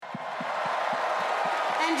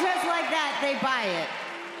just like that, they buy it.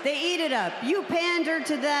 They eat it up. You pander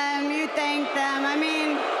to them, you thank them. I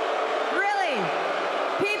mean, really,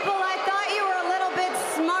 people, I thought you were a little bit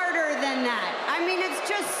smarter than that. I mean, it's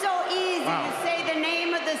just so easy to say the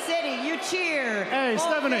name of the city. You cheer. Hey,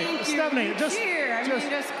 Stephanie, you cheer. I mean,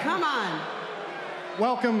 just come on.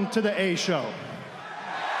 Welcome to the A Show.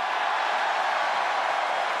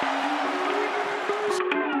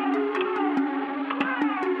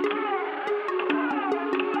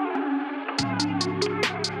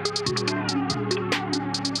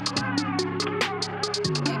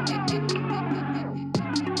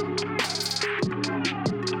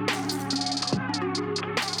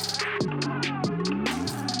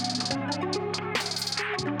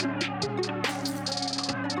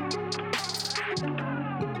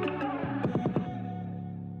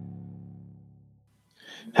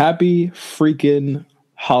 Happy freaking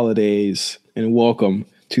holidays and welcome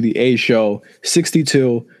to the A Show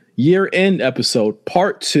 62 year-end episode,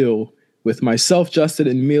 part 2, with myself, Justin,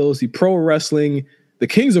 and Meelz, the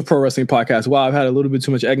Kings of Pro Wrestling podcast. Wow, I've had a little bit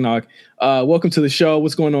too much eggnog. Welcome to the show.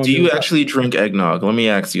 What's going on? Do you actually drink eggnog? Let me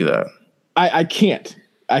ask you that. I can't.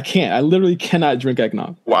 I literally cannot drink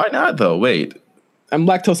eggnog. Why not, though? Wait. I'm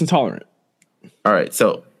lactose intolerant. All right,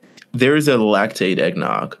 so there's a lactate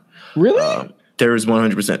eggnog. Really? There's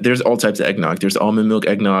 100%. There's all types of eggnog. There's almond milk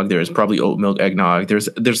eggnog. There's probably oat milk eggnog. There's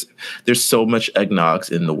so much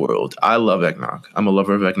eggnogs in the world. I love eggnog. I'm a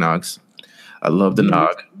lover of eggnogs. I love the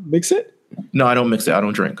nog. Mix it? No, I don't mix it. I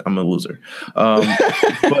don't drink. I'm a loser. But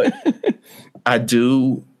I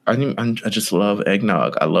do. I just love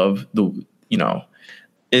eggnog. I love I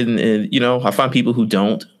find people who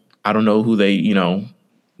don't. I don't know who they,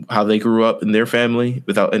 how they grew up in their family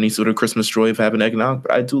without any sort of Christmas joy of having eggnog,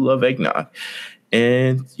 but I do love eggnog.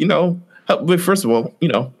 And, but first of all,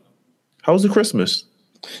 how was the Christmas?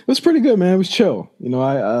 It was pretty good, man. It was chill.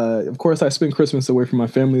 Of course I spent Christmas away from my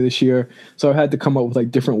family this year, so I had to come up with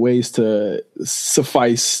like different ways to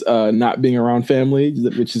suffice not being around family,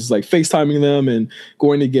 which is like FaceTiming them and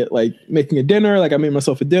going to get making a dinner. Like I made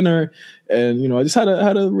myself a dinner, and I just had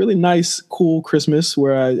a really nice, cool Christmas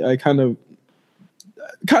where I kind of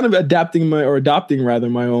adopting my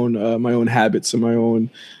own habits and my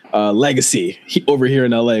own legacy over here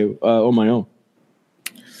in LA on my own.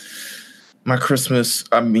 My Christmas,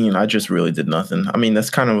 I just really did nothing. That's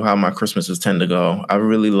kind of how my Christmases tend to go. I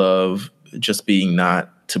really love just being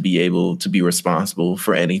not to be able to be responsible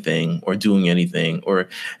for anything or doing anything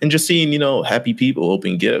and just seeing, happy people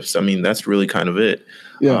open gifts. That's really kind of it.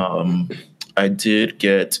 Yeah. I did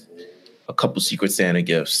get a couple Secret Santa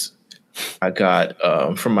gifts. I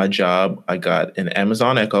got from my job, I got an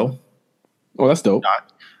Amazon Echo. Oh, that's dope.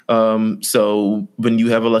 So when you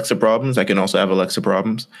have Alexa problems, I can also have Alexa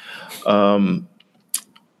problems.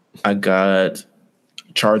 I got a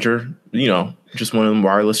charger, just one of them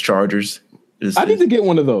wireless chargers. I need to get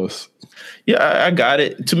one of those. Yeah, I got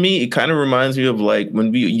it. To me, it kind of reminds me of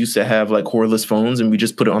when we used to have cordless phones and we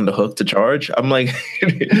just put it on the hook to charge. I'm like,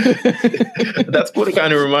 that's what it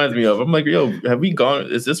kind of reminds me of. I'm like, yo, have we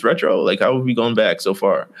gone? Is this retro? How have we gone back so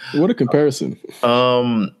far? What a comparison.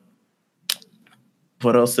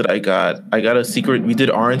 What else did I got? I got we did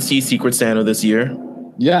RNC Secret Santa this year.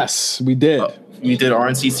 Yes, we did. We did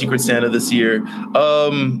RNC Secret Santa this year.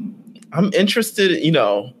 I'm interested,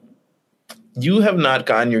 you have not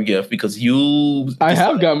gotten your gift because I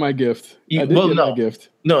have got my gift. My gift.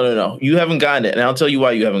 No. You haven't gotten it. And I'll tell you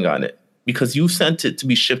why you haven't gotten it. Because you sent it to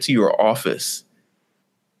be shipped to your office.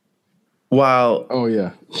 Oh,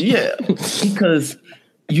 yeah. Yeah. Because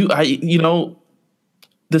the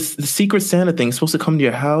Secret Santa thing is supposed to come to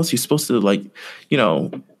your house. You're supposed to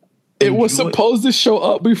It was supposed to show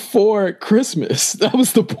up before Christmas. That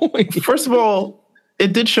was the point. First of all,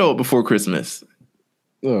 it did show up before Christmas.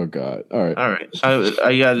 Oh, God. All right.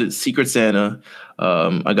 I got a Secret Santa.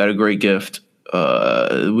 I got a great gift.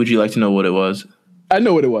 Would you like to know what it was? I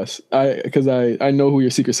know what it was. Because I know who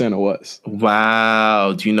your Secret Santa was.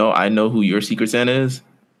 Wow. Do you know I know who your Secret Santa is?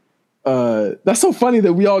 That's so funny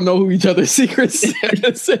that we all know who each other's Secret Santa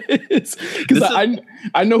is. Because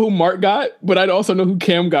I know who Mark got, but I also know who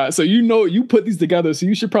Cam got. So you put these together. So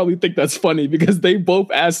you should probably think that's funny because they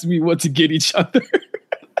both asked me what to get each other.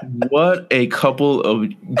 What a couple of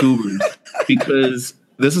goobers. Because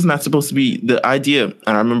this is not supposed to be the idea. And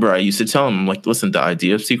I remember I used to tell him, listen, the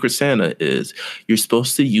idea of Secret Santa is you're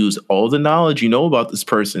supposed to use all the knowledge you know about this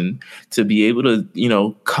person to be able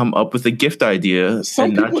to, come up with a gift idea.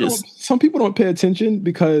 Some people don't pay attention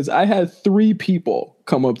because I had 3 people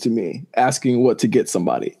come up to me asking what to get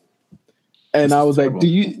somebody. And I was like, do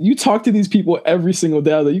you talk to these people every single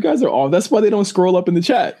day? I was like, you guys are all, that's why they don't scroll up in the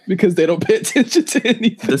chat, because they don't pay attention to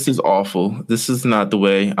anything. This is awful. This is not the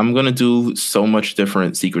way. I'm going to do so much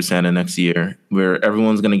different Secret Santa next year, where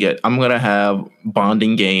everyone's going to I'm going to have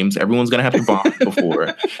bonding games. Everyone's going to have to bond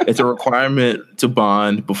before. It's a requirement to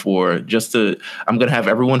bond before, I'm going to have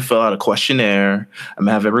everyone fill out a questionnaire. I'm going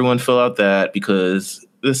to have everyone fill out that, because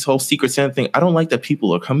this whole Secret Santa thing, I don't like that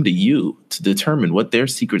people are coming to you to determine what their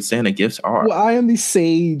Secret Santa gifts are. Well, I am the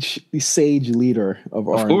sage leader of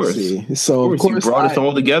RNC. So of course you brought us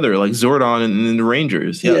all together like Zordon and the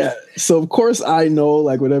Rangers. Yes. Yeah. So of course I know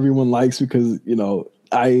like what everyone likes, because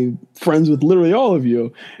I'm friends with literally all of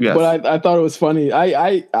you. Yes. But I thought it was funny.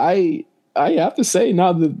 I have to say,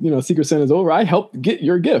 now that Secret Santa's over, I helped get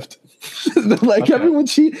your gift. Like, okay. Everyone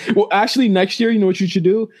cheat. Well, actually, next year, you know what you should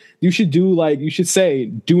do? You should say,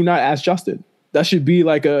 do not ask Justin. That should be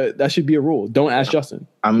a rule. Don't ask Justin.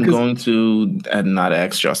 I'm going to not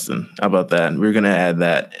ask Justin. How about that? We're going to add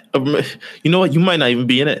that. You know what? You might not even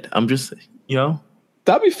be in it. I'm just,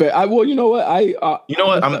 That'd be fair. You know what?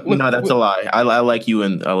 No, that's a lie. I like you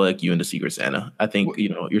and the Secret Santa. I think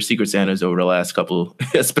your Secret Santas over the last couple,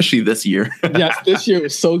 especially this year. Yes, this year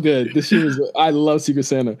was so good. I love Secret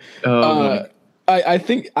Santa. I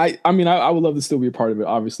think I would love to still be a part of it,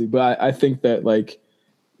 obviously, but I think that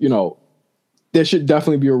there should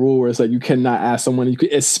definitely be a rule where it's like you cannot ask someone. You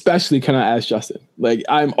especially cannot ask Justin. Like,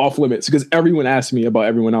 I'm off limits because everyone asked me about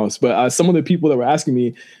everyone else, but some of the people that were asking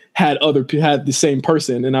me had the same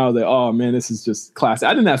person, and I was like, oh man, this is just classic.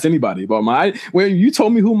 I didn't ask anybody about mine. When you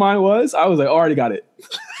told me who mine was, I was like, already got it.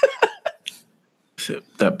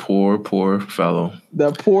 That poor fellow.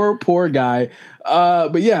 That poor guy.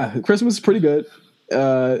 But yeah, Christmas is pretty good.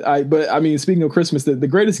 Speaking of Christmas, the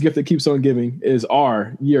greatest gift that keeps on giving is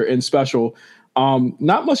our year-end special.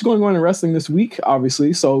 Not much going on in wrestling this week,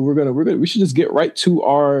 obviously. So we should just get right to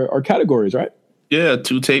our categories, right? Yeah,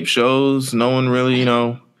 2 tape shows. No one really,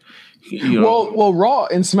 Well, Raw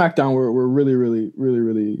and SmackDown were really, really, really,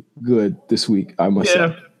 really good this week, I must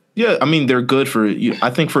say. Yeah, I mean, they're good I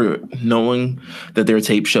think for knowing that they're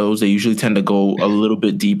tape shows, they usually tend to go a little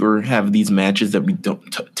bit deeper, have these matches that we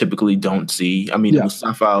typically don't see. I mean,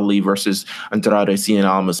 Mustafa Ali versus Andrade Cien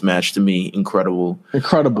Almas match, to me, incredible. To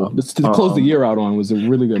close the year out on was a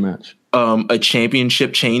really good match. A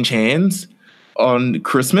championship change hands on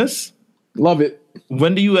Christmas. Love it.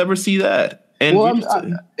 When do you ever see that? And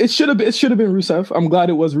it should have been Rusev. I'm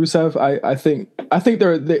glad it was Rusev. I think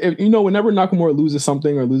they're whenever Nakamura loses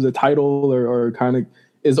something or loses a title or kind of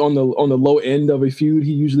is on the low end of a feud,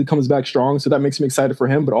 he usually comes back strong. So that makes me excited for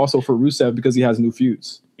him, but also for Rusev because he has new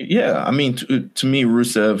feuds. Yeah, I mean, to me,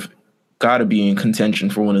 Rusev got to be in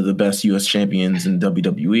contention for one of the best U.S. champions in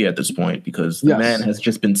WWE at this point, because the man has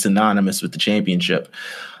just been synonymous with the championship.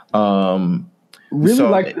 I really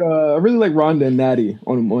like Ronda and Natty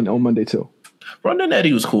on Monday too. Ronda and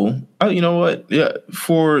Natty was cool. You know what? Yeah,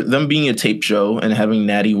 for them being a tape show and having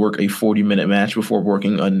Natty work a 40-minute match before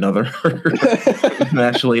working another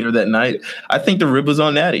match later that night, I think the rib was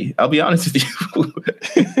on Natty. I'll be honest with you.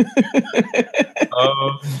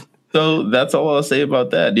 So that's all I'll say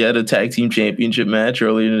about that. You had a tag team championship match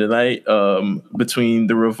earlier in the night between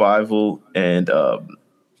the Revival and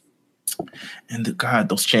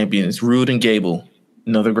those champions, Rude and Gable.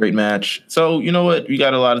 Another great match. So, you know what? We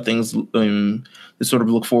got a lot of things to sort of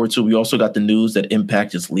look forward to. We also got the news that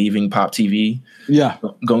Impact is leaving Pop TV. Yeah.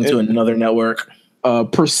 Going to another network.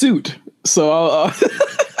 Pursuit. So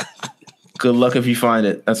good luck if you find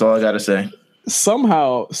it. That's all I got to say.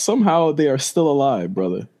 Somehow they are still alive,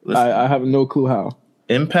 brother. I have no clue how.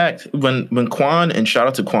 Impact, when Quan, and shout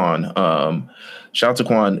out to Quan,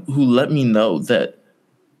 who let me know that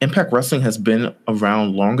Impact Wrestling has been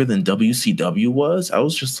around longer than WCW was. I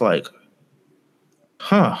was just like,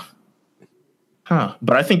 huh.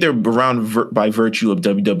 But I think they're around by virtue of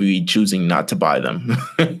WWE choosing not to buy them.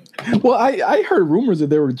 Well, I heard rumors that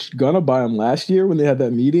they were gonna buy them last year when they had that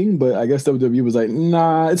meeting, but I guess WWE was like,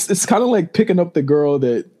 nah. It's kind of like picking up the girl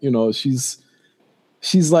that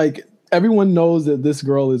she's like, everyone knows that this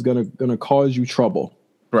girl is gonna cause you trouble,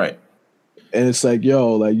 right? And it's like,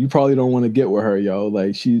 yo, like, you probably don't want to get with her, yo.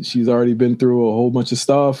 Like, she's already been through a whole bunch of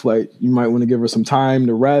stuff. Like, you might want to give her some time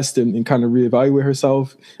to rest and kind of reevaluate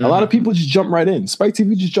herself. Mm-hmm. A lot of people just jump right in. Spike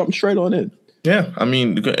TV just jumped straight on in. Yeah, I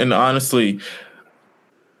mean, and honestly,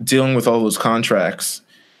 dealing with all those contracts,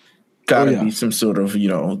 gotta be some sort of,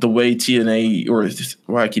 the way TNA, or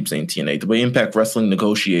why I keep saying TNA, the way Impact Wrestling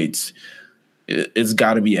negotiates, it's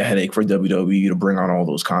got to be a headache for WWE to bring on all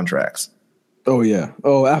those contracts. Oh yeah.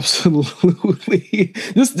 Oh, absolutely.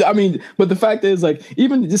 But the fact is, like,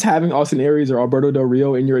 even just having Austin Aries or Alberto Del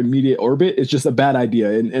Rio in your immediate orbit is just a bad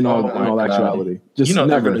idea in all actuality. You Just know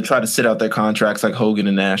they're never. going to try to sit out their contracts like Hogan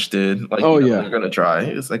and Nash did. Like, Oh, yeah. they're going to try.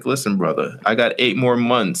 It's like, listen, brother, I got 8 more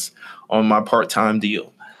months on my part-time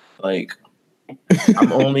deal. Like,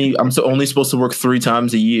 only supposed to work 3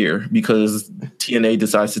 times a year because TNA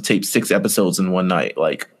decides to tape 6 episodes in one night.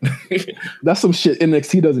 Like, That's some shit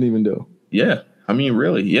NXT doesn't even do. yeah. I mean,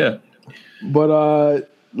 really, yeah. But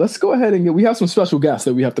let's go ahead and we have some special guests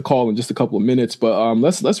that we have to call in just a couple of minutes. But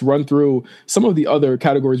let's run through some of the other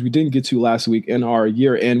categories we didn't get to last week in our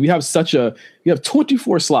year end. We have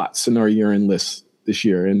 24 slots in our year end list this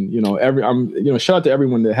year, and shout out to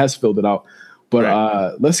everyone that has filled it out.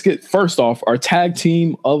 But let's get first off our tag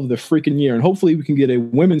team of the freaking year, and hopefully we can get a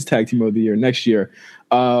women's tag team of the year next year.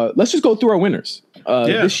 Let's just go through our winners.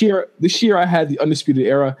 This year I had the Undisputed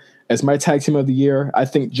Era as my tag team of the year. I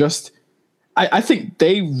think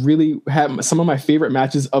they really had some of my favorite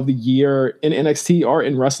matches of the year in NXT or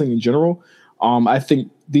in wrestling in general. I think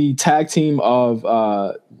the tag team of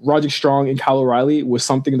Roderick Strong and Kyle O'Reilly was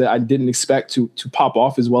something that I didn't expect to pop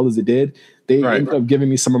off as well as it did. They ended up giving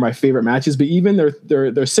me some of my favorite matches, but even their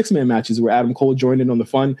 6-man matches where Adam Cole joined in on the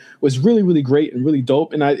fun was really, really great and really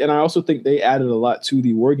dope. And I also think they added a lot to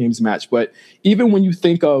the War Games match. But even when you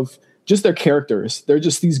think of just their characters, they're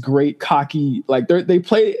just these great cocky, like they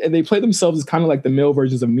play themselves as kind of like the male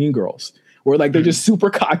versions of Mean Girls, where like they're just super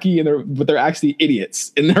cocky but they're actually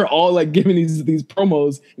idiots, and they're all like giving these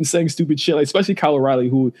promos and saying stupid shit. Like especially Kyle O'Reilly,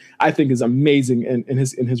 who I think is amazing in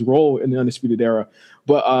his role in the Undisputed Era.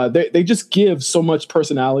 But they just give so much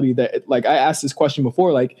personality that, like, I asked this question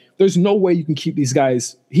before, like, there's no way you can keep these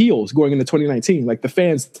guys heels going into 2019. Like, the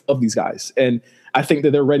fans love these guys, and I think that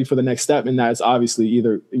they're ready for the next step, and that's obviously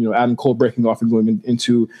either Adam Cole breaking off and going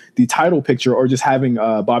into the title picture, or just having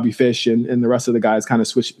Bobby Fish and the rest of the guys kind of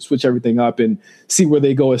switch everything up and see where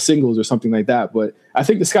they go as singles or something like that. But I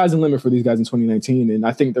think the sky's the limit for these guys in 2019, and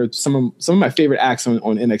I think they're some of my favorite acts on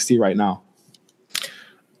NXT right now.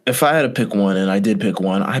 If I had to pick one, and I did pick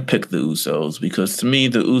one, I picked the Usos, because to me,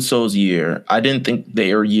 the Usos year, I didn't think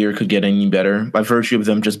their year could get any better by virtue of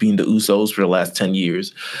them just being the Usos for the last 10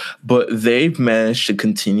 years. But they've managed to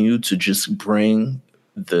continue to just bring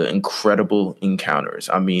the incredible encounters.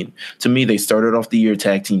 I mean, to me, they started off the year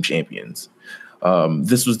tag team champions.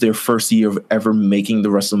 This was their first year of ever making the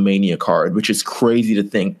WrestleMania card, which is crazy to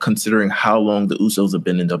think considering how long the Usos have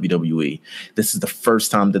been in WWE. This is the first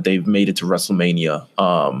time that they've made it to WrestleMania.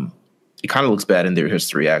 It kind of looks bad in their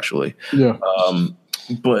history, actually. Yeah.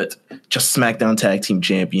 But just SmackDown tag team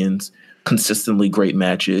champions, consistently great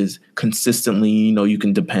matches, consistently, you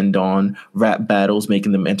can depend on rap battles,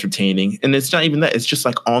 making them entertaining. And it's not even that. It's just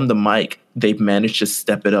like on the mic, they've managed to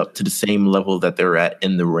step it up to the same level that they're at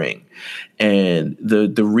in the ring. And the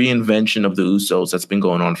reinvention of the Usos that's been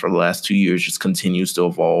going on for the last 2 years just continues to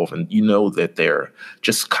evolve. And that they're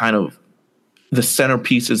just kind of the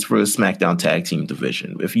centerpieces for the SmackDown tag team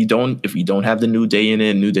division. If you don't have the New Day in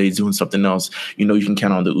it, New Day's doing something else, you can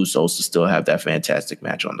count on the Usos to still have that fantastic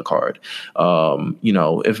match on the card.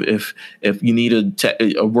 If you need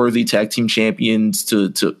a worthy tag team champions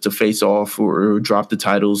to face off or drop the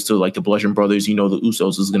titles to like the Bludgeon Brothers, the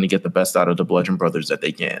Usos is going to get the best out of the Bludgeon Brothers that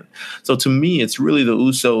they can. So to me, it's really the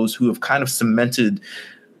Usos who have kind of cemented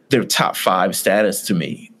their top 5 status to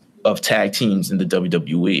me of tag teams in the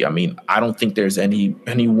WWE. I mean, I don't think there's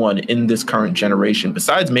anyone in this current generation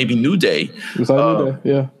besides maybe New Day.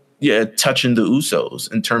 Yeah, touching the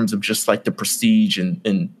Usos in terms of just like the prestige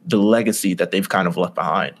and the legacy that they've kind of left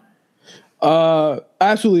behind. I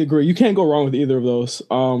absolutely agree. You can't go wrong with either of those.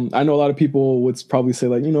 I know a lot of people would probably say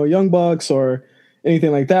like, Young Bucks or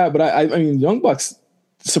anything like that, but I mean, Young Bucks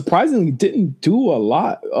surprisingly didn't do a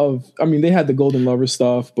lot of. I mean, they had the Golden Lover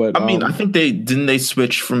stuff, but I mean, I think they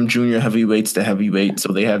switch from junior heavyweights to heavyweight,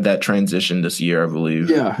 so they have that transition this year, I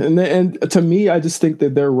believe. Yeah, and to me, I just think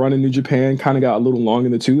that their run in New Japan kind of got a little long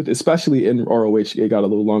in the tooth, especially in ROH. It got a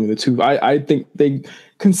little long in the tooth. I think they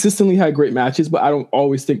consistently had great matches, but I don't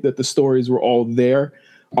always think that the stories were all there.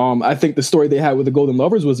 I think the story they had with the Golden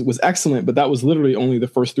Lovers was excellent, but that was literally only the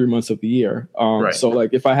first 3 months of the year. So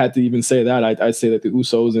like if I had to even say that, I'd say that the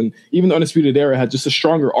Usos and even the Undisputed Era had just a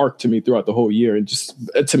stronger arc to me throughout the whole year, and just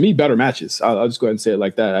to me better matches. I'll just go ahead and say it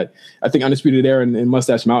like that. I think Undisputed Era and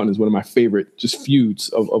Mustache Mountain is one of my favorite just feuds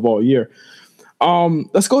of all year.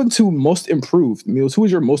 Let's go into most improved. Meelz, who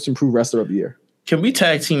is your most improved wrestler of the year? Can we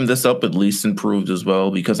tag team this up at least improved as well?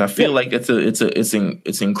 Because I feel like it's an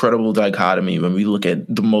incredible dichotomy when we look at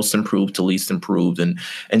the most improved to least improved and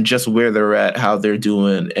just where they're at, how they're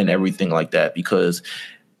doing, and everything like that. Because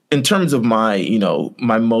in terms of my,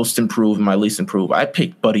 my most improved, my least improved, I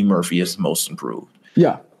picked Buddy Murphy as most improved.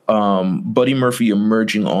 Yeah. Buddy Murphy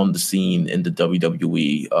emerging on the scene in the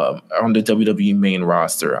WWE, on the WWE main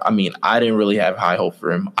roster. I mean, I didn't really have high hope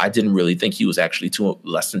for him. I didn't really think he was actually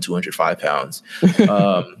less than 205 pounds.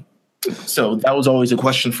 So that was always a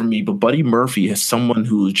question for me. But Buddy Murphy is someone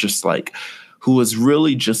who is just like, who was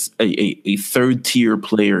really just a third tier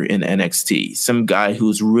player in NXT. Some guy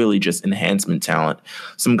who's really just enhancement talent.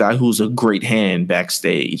 Some guy who's a great hand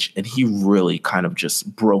backstage. And he really kind of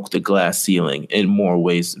just broke the glass ceiling in more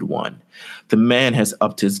ways than one. The man has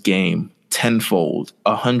upped his game tenfold,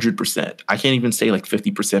 100%. I can't even say like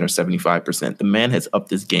 50% or 75%. The man has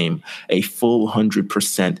upped his game a full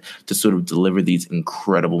 100% to sort of deliver these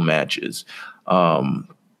incredible matches.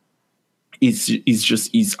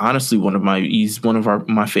 He's honestly one of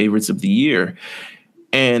my favorites of the year.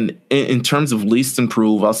 And in terms of least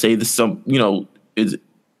improved, I'll say this, is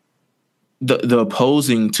the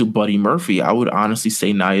opposing to Buddy Murphy. I would honestly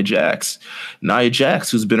say Nia Jax. Nia Jax,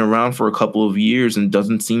 who's been around for a couple of years and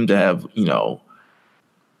doesn't seem to have,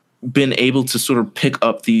 been able to sort of pick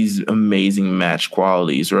up these amazing match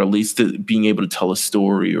qualities, or at least being able to tell a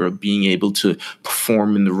story or being able to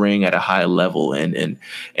perform in the ring at a high level. And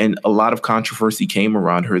a lot of controversy came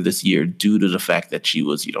around her this year due to the fact that she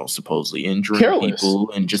was, supposedly injuring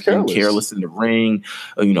people and just being careless in the ring,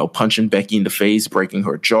 punching Becky in the face, breaking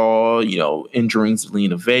her jaw, injuring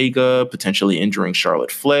Zelina Vega, potentially injuring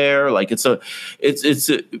Charlotte Flair. Like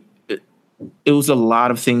it was a lot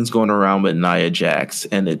of things going around with Nia Jax.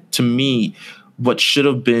 And to me, what should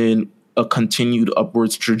have been a continued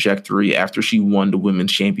upwards trajectory after she won the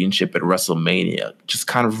women's championship at WrestleMania just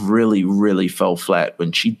kind of really, really fell flat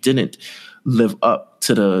when she didn't live up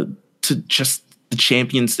to just the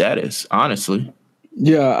champion status, honestly.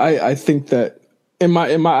 Yeah, I think that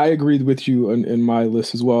I agreed with you in my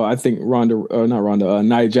list as well. I think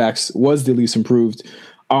Nia Jax was the least improved.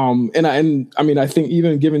 I think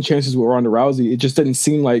even given chances with Ronda Rousey, it just didn't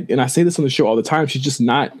seem like, and I say this on the show all the time, she's just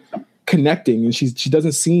not connecting, and she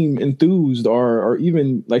doesn't seem enthused or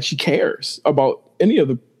even like she cares about any of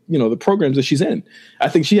the the programs that she's in. I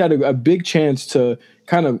think she had a big chance to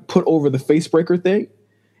kind of put over the face breaker thing,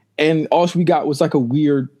 and all we got was like a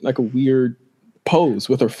weird pose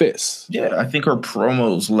with her fists. Yeah, I think her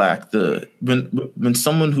promos lack when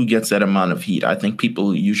someone who gets that amount of heat, I think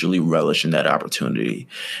people usually relish in that opportunity,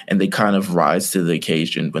 and they kind of rise to the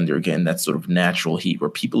occasion when they're getting that sort of natural heat where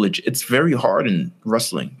people, it's very hard in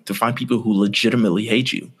wrestling to find people who legitimately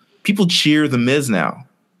hate you. People cheer The Miz now.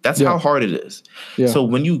 That's how hard it is. Yeah. So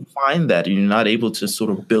when you find that and you're not able to sort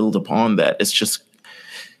of build upon that, it's just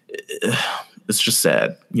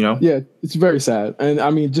sad, Yeah, it's very sad. And I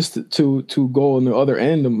mean, just to go on the other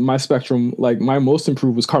end of my spectrum, like my most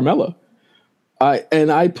improved was Carmella.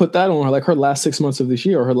 I put that on her like her last 6 months of this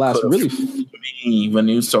year, or her last really when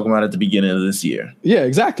he was talking about at the beginning of this year. Yeah,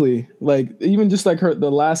 exactly. Like even just like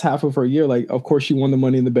the last half of her year, like of course she won the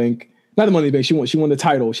Money in the Bank. Not the Money in the Bank, she won the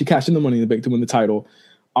title. She cashed in the Money in the Bank to win the title.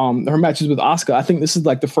 Her matches with Asuka, I think this is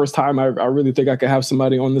like the first time I really think I could have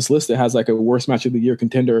somebody on this list that has like a worst match of the year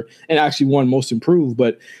contender and actually won most improved.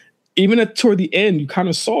 But even toward the end, you kind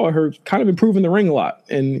of saw her kind of improve in the ring a lot.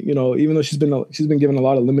 And, even though she's been given a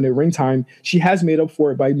lot of limited ring time, she has made up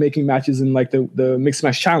for it by making matches in like the Mixed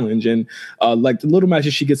Match Challenge and like the little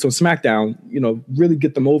matches she gets on SmackDown, really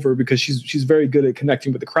get them over because she's very good at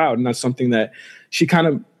connecting with the crowd. And that's something that she kind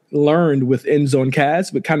of learned with End Zone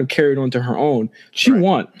Kaz, but kind of carried on to her own. She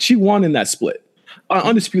won in that split,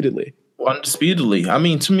 undisputedly. I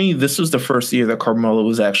mean, to me, this was the first year that Carmella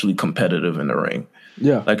was actually competitive in the ring.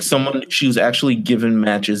 Yeah. Like she was actually given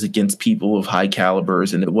matches against people of high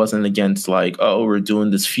calibers, and it wasn't against like, oh, we're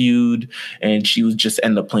doing this feud, and she would just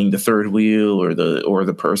end up playing the third wheel or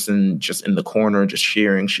the person just in the corner just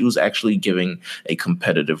cheering. She was actually giving a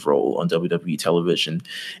competitive role on WWE television.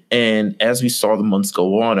 And as we saw the months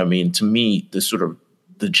go on, I mean, to me,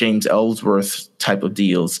 the James Ellsworth type of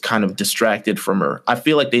deals kind of distracted from her. I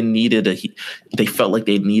feel like they felt like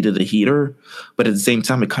they needed a heater, but at the same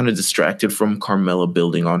time, it kind of distracted from Carmella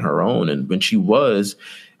building on her own. And when she lost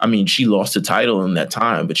the title in that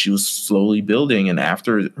time, but she was slowly building. And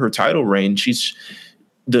after her title reign,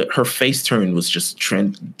 her face turn was just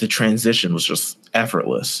the transition was just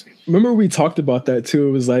effortless. Remember we talked about that too.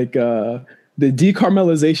 It was like, the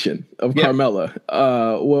decarmelization of Carmella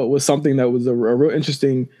was something that was a real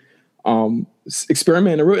interesting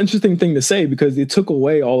experiment, a real interesting thing to say, because it took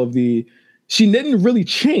away all of she didn't really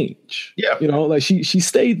change. Yeah. Like she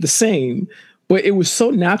stayed the same, but it was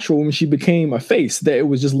so natural when she became a face that it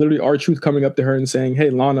was just literally R-Truth coming up to her and saying,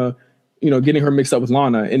 hey, Lana, getting her mixed up with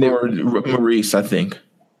Lana. Or Maurice, I think.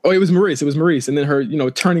 Oh, it was Maurice. It was Maurice, and then her,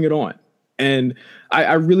 turning it on. And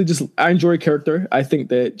I really I enjoy character. I think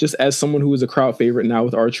that just as someone who is a crowd favorite now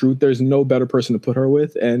with R-Truth, there's no better person to put her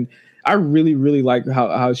with. And I really, really like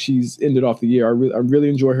how she's ended off the year. I really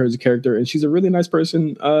enjoy her as a character, and she's a really nice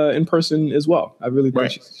person in person as well. I really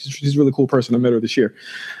think she's a really cool person. I met her this year.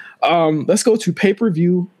 Let's go to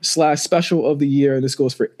pay-per-view / special of the year, and this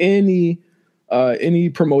goes for any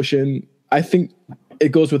promotion. I think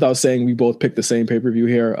it goes without saying we both picked the same pay-per-view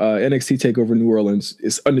here. NXT TakeOver New Orleans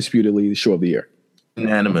is undisputedly the show of the year.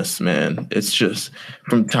 Unanimous, man. It's just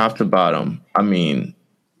from top to bottom. I mean,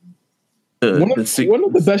 one of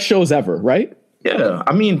the best shows ever, right? Yeah.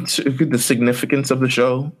 I mean, the significance of the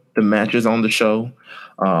show, the matches on the show,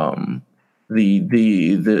 the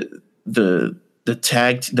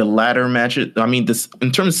ladder match. I mean, this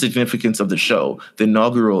in terms of significance of the show, the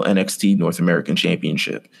inaugural NXT North American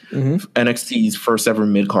Championship, NXT's first ever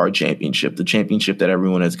mid-card championship, the championship that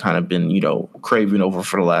everyone has kind of been, craving over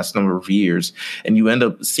for the last number of years. And you end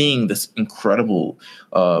up seeing this incredible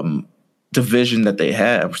division that they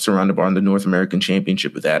have surrounded by the North American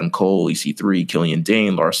Championship with Adam Cole, EC3, Killian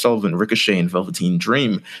Dane, Lars Sullivan, Ricochet, and Velveteen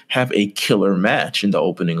Dream have a killer match in the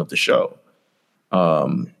opening of the show.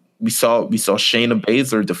 We saw Shayna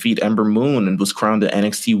Baszler defeat Ember Moon and was crowned the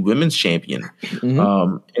NXT Women's Champion.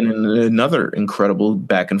 And in another incredible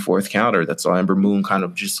back and forth counter that saw Ember Moon kind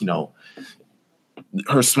of just,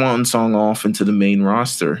 her swan song off into the main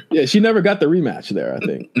roster. Yeah, she never got the rematch there, I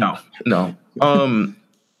think. No.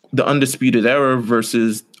 The Undisputed Era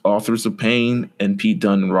versus Authors of Pain and Pete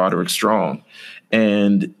Dunne and Roderick Strong.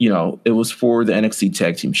 And, it was for the NXT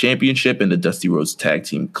Tag Team Championship and the Dusty Rhodes Tag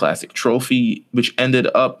Team Classic Trophy, which ended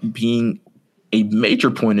up being a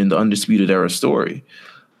major point in the Undisputed Era story.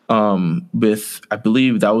 I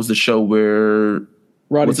believe that was the show where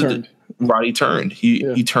Roddy turned.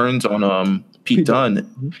 He turns on Pete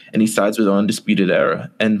Dunne and he sides with the Undisputed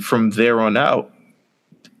Era. And from there on out,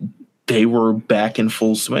 they were back in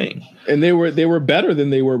full swing, and they were better than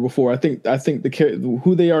they were before. I think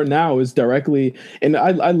who they are now is directly, and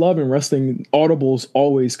I love in wrestling, audibles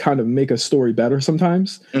always kind of make a story better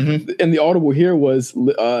sometimes. And the audible here was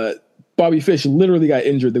Bobby Fish literally got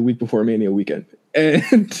injured the week before Mania weekend,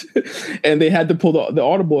 and they had to pull the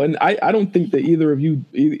audible. And I don't think that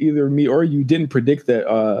either me or you didn't predict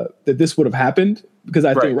that this would have happened, because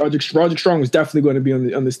I think Roderick Strong was definitely going to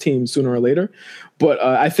be on this team sooner or later. But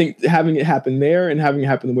I think having it happen there and having it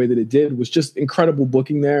happen the way that it did was just incredible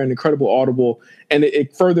booking there and incredible audible. And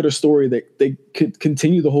it furthered a story that they could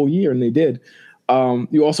continue the whole year, and they did.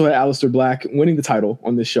 You also had Aleister Black winning the title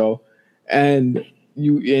on this show. And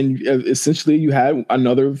essentially you had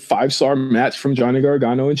another 5-star match from Johnny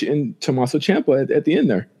Gargano and Tommaso Ciampa at the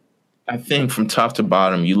end there. I think from top to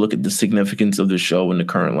bottom, you look at the significance of the show in the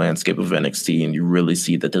current landscape of NXT, and you really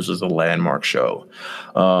see that this was a landmark show.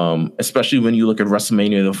 Especially when you look at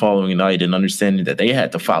WrestleMania the following night and understanding that they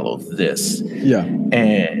had to follow this. Yeah.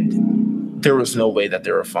 And there was no way that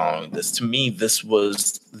they were following this. To me, this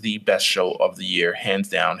was the best show of the year, hands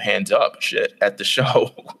down, hands up, at the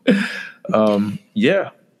show. Yeah.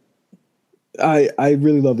 I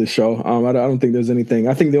really love this show. I don't think there's anything.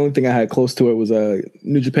 I think the only thing I had close to it was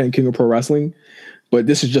New Japan King of Pro Wrestling, but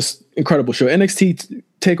this is just incredible show. NXT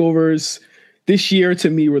takeovers this year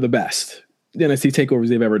to me were the best NXT takeovers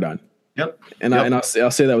they've ever done. Yep. And I'll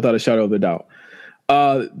say that without a shadow of a doubt.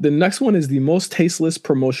 The next one is the most tasteless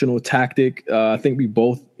promotional tactic. I think we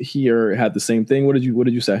both here had the same thing. What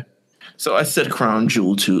did you say? So I said Crown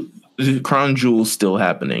Jewel too. The Crown Jewel is still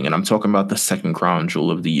happening, and I'm talking about the second Crown Jewel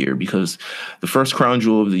of the year, because the first Crown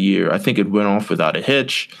Jewel of the year, I think it went off without a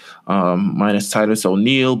hitch, minus Titus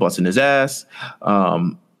O'Neil busting his ass.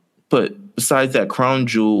 But besides that, Crown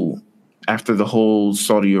Jewel, after the whole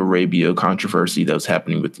Saudi Arabia controversy that was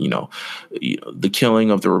happening with, the killing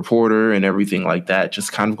of the reporter and everything like that,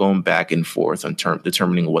 just kind of going back and forth on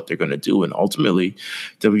determining what they're going to do. And ultimately,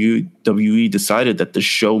 WWE decided that the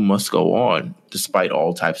show must go on despite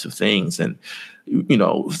all types of things. And,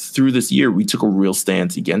 through this year, we took a real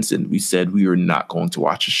stance against it. We said we are not going to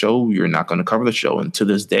watch the show. We are not going to cover the show. And to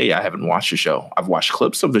this day, I haven't watched the show. I've watched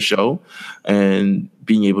clips of the show and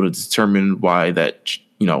being able to determine why that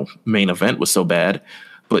main event was so bad,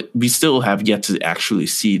 but we still have yet to actually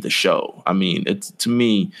see the show. I mean, it's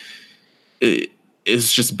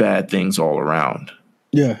just bad things all around.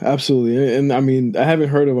 Yeah, absolutely. And I mean, I haven't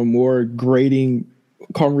heard of a more grating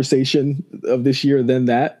conversation of this year than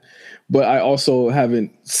that. but I also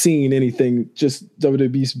haven't seen anything just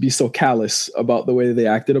WWE be so callous about the way that they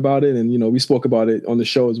acted about it. And, you know, we spoke about it on the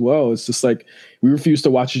show as well. It's just like we refused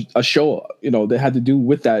to watch a show, you know, that had to do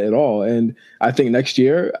with that at all. And I think next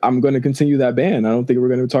year I'm going to continue that ban. I don't think we're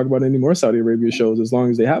going to talk about any more Saudi Arabia shows as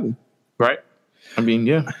long as they have them. Right. I mean,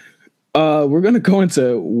 yeah. We're going to go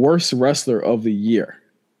into worst wrestler of the year,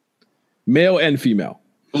 male and female.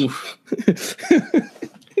 Oof.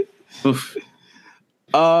 Oof.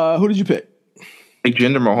 Who did you pick?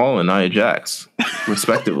 Jinder Mahal and Nia Jax,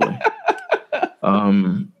 respectively.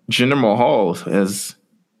 Jinder Mahal has,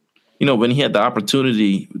 you know, when he had the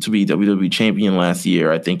opportunity to be WWE champion last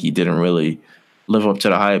year, I think he didn't really live up to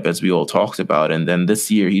the hype as we all talked about. And then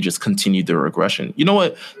this year, he just continued the regression. You know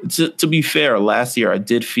what? To be fair, last year, I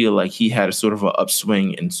did feel like he had a sort of an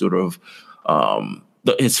upswing in sort of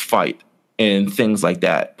his fight and things like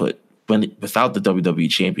that. But without the WWE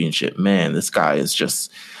championship, man, this guy is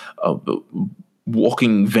just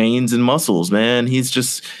walking veins and muscles, man. He's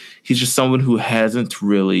just someone who hasn't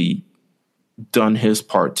really done his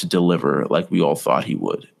part to deliver like we all thought he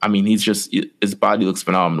would. I mean, his body looks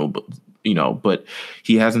phenomenal, but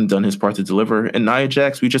he hasn't done his part to deliver. And Nia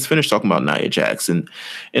Jax, we just finished talking about Nia Jax and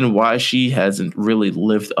why she hasn't really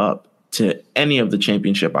lived up to any of the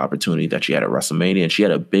championship opportunity that she had at WrestleMania. And she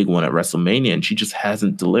had a big one at WrestleMania, and she just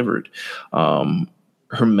hasn't delivered.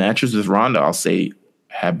 Her matches with Ronda, I'll say,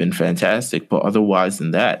 have been fantastic. But otherwise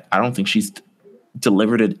than that, I don't think she's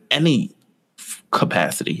delivered in any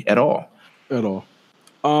capacity at all. At all.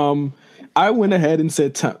 I went ahead and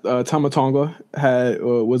said Tama Tonga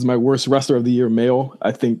was my worst wrestler of the year, male.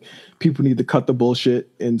 I think people need to cut the bullshit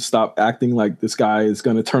and stop acting like this guy is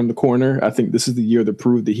going to turn the corner. I think this is the year to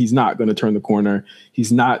prove that he's not going to turn the corner.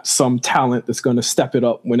 He's not some talent that's going to step it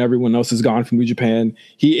up when everyone else is gone from New Japan.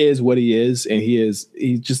 He is what he is, and he's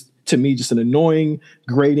just, to me, just an annoying,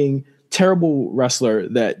 grating, terrible wrestler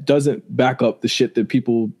that doesn't back up the shit that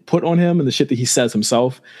people put on him and the shit that he says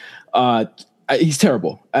himself. He's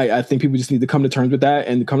terrible. I think people just need to come to terms with that,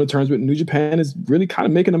 and come to terms with New Japan is really kind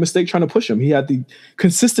of making a mistake trying to push him. He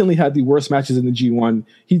consistently had the worst matches in the G1.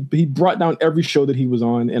 He brought down every show that he was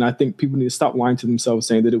on, and I think people need to stop lying to themselves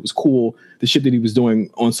saying that it was cool, the shit that he was doing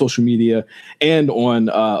on social media and on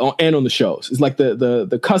the shows. It's like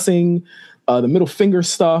the cussing, the middle finger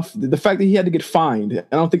stuff, the fact that he had to get fined.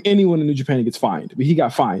 I don't think anyone in New Japan gets fined, but he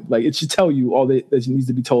got fined. Like, it should tell you all that needs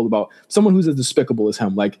to be told about someone who's as despicable as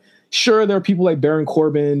him. Like, sure, there are people like Baron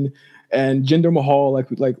Corbin and Jinder Mahal, like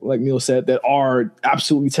Meelz said, that are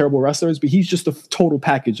absolutely terrible wrestlers, but he's just a total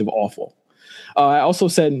package of awful. I also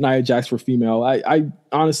said Nia Jax for female. I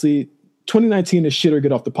honestly, 2019 is shit or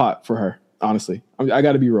get off the pot for her. Honestly, I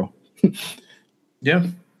got to be real. Yeah,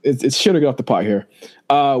 it's shit or get off the pot here.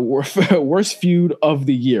 Worst feud of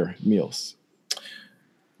the year, Meelz.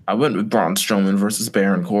 I went with Braun Strowman versus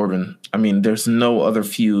Baron Corbin. I mean, there's no other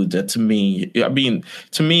feud that to me,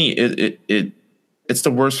 it's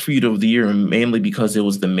the worst feud of the year, mainly because it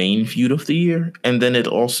was the main feud of the year. And then it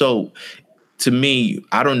also, to me,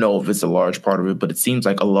 I don't know if it's a large part of it, but it seems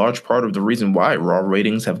like a large part of the reason why Raw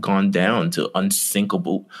ratings have gone down to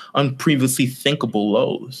unpreviously thinkable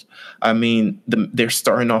lows. I mean, they're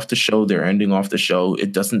starting off the show, they're ending off the show.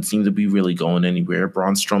 It doesn't seem to be really going anywhere.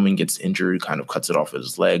 Braun Strowman gets injured, kind of cuts it off with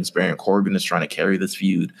his legs. Baron Corbin is trying to carry this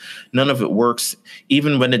feud. None of it works.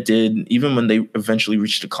 Even when they eventually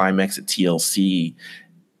reached the climax at TLC,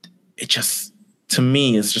 it just, to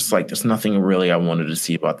me, it's just like there's nothing really I wanted to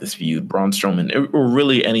see about this feud. Braun Strowman, or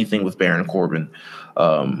really anything with Baron Corbin,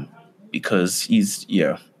 because he's,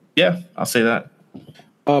 I'll say that.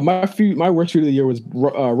 My worst feud of the year was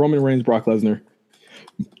Roman Reigns, Brock Lesnar.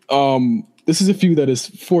 This is a feud that is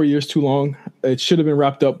 4 years too long. It should have been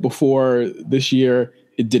wrapped up before this year.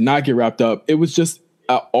 It did not get wrapped up. It was just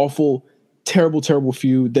an awful, terrible, terrible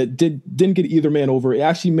feud that didn't get either man over. It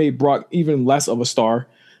actually made Brock even less of a star.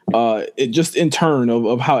 It just in turn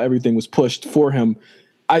of how everything was pushed for him.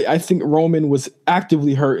 I think Roman was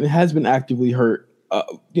actively hurt and has been actively hurt,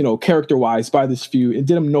 character-wise by this feud, and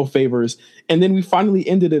did him no favors. And then we finally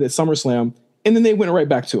ended it at SummerSlam, and then they went right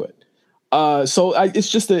back to it.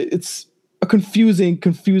 It's a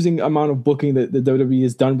confusing amount of booking that the WWE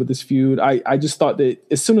has done with this feud. I just thought that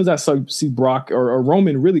as soon as I see Brock or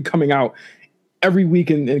Roman really coming out every week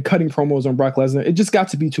and cutting promos on Brock Lesnar, it just got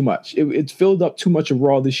to be too much. It filled up too much of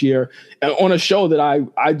Raw this year, and on a show that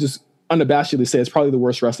I just unabashedly say is probably the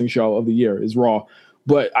worst wrestling show of the year is Raw.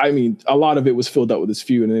 But I mean, a lot of it was filled up with this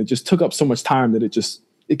feud, and it just took up so much time that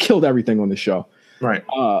it killed everything on the show. Right.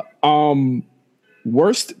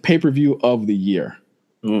 Worst pay-per-view of the year.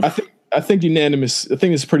 Oof. I think unanimous. I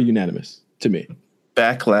think it's pretty unanimous to me.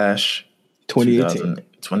 Backlash 2018.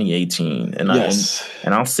 2018. Yes.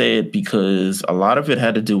 And I'll say it because a lot of it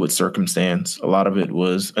had to do with circumstance. A lot of it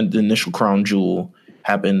was the initial crown jewel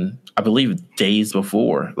happened, I believe, days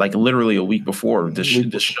before, like literally a week before this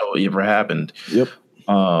show ever happened. Yep.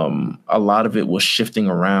 A lot of it was shifting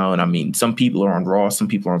around. I mean, some people are on Raw, some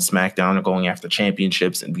people are on SmackDown are going after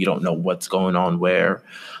championships, and we don't know what's going on where.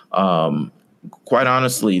 Quite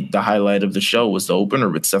honestly, the highlight of the show was the opener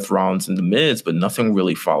with Seth Rollins and The Miz, but nothing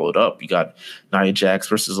really followed up. You got Nia Jax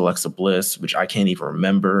versus Alexa Bliss, which I can't even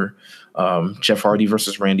remember. Jeff Hardy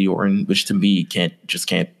versus Randy Orton, which to me can't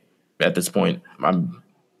at this point.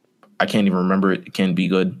 I can't even remember it. It can't be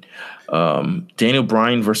good. Daniel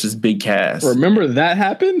Bryan versus Big Cass. Remember that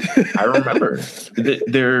happened? I remember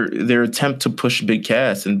their attempt to push Big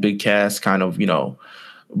Cass, and Big Cass kind of,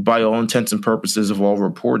 by all intents and purposes of all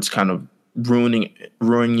reports, kind of ruining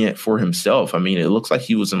it for himself. I mean, it looks like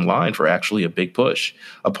he was in line for actually a big push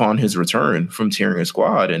upon his return from Tyrion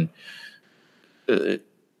Squad, and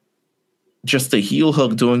just the heel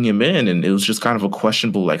hook doing him in, and it was just kind of a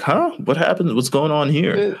questionable, like, what happened? What's going on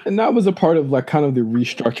here? And that was a part of like kind of the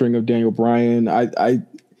restructuring of Daniel Bryan. I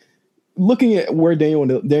looking at where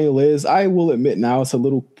Daniel is, I will admit now it's a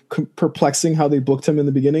little perplexing how they booked him in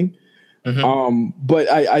the beginning. Mm-hmm. But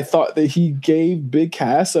I thought that he gave Big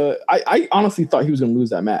Cass I honestly thought he was going to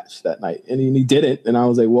lose that match that night, and he didn't. And I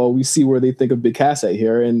was like, well, we see where they think of Big Cass at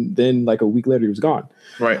here. And then like a week later, he was gone.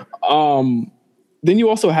 Right. Then you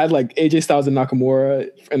also had like AJ Styles and Nakamura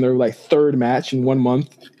in their like third match in 1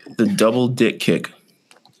 month. The double dick kick.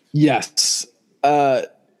 Yes. I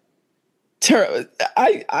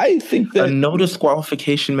think that a no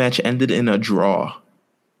disqualification match ended in a draw.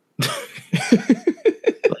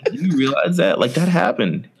 You realize that? Like, that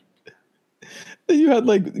happened. You had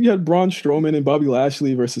Braun Strowman and Bobby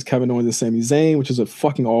Lashley versus Kevin Owens and Sami Zayn, which is a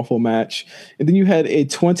fucking awful match. And then you had a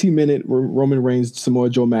 20-minute Roman Reigns Samoa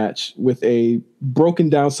Joe match with a broken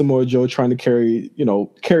down Samoa Joe trying to carry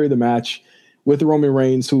the match with Roman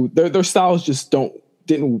Reigns, who their styles just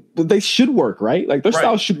didn't. They should work, right? Like their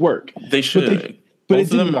styles should work. They should.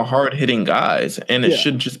 Both of them are hard hitting guys, and it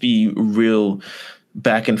should just be real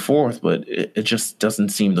back and forth, but it just doesn't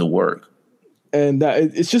seem to work. And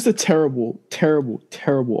it's just a terrible, terrible,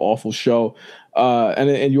 terrible, awful show.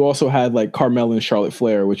 And you also had like Carmella and Charlotte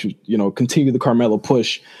Flair, which continue the Carmella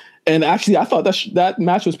push. And actually, I thought that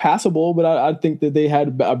match was passable, but I think that they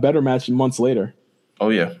had a better match months later. Oh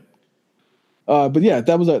yeah. But yeah,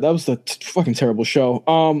 that was a fucking terrible show.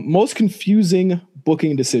 Most confusing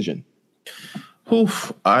booking decision.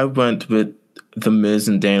 Oof, I went with The Miz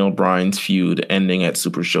and Daniel Bryan's feud ending at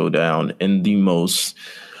Super Showdown in the most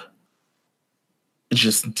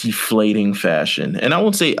just deflating fashion. And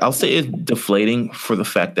I'll say it's deflating for the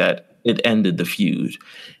fact that it ended the feud.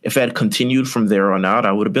 If it had continued from there on out,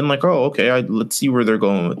 I would have been like, oh, okay, let's see where they're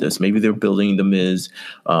going with this. Maybe they're building The Miz,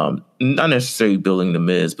 not necessarily building The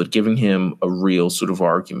Miz, but giving him a real sort of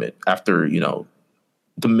argument after,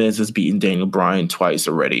 The Miz has beaten Daniel Bryan twice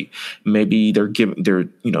already. Maybe they're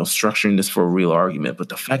structuring this for a real argument. But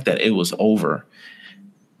the fact that it was over,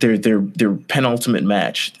 their penultimate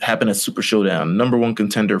match happened at Super Showdown, number one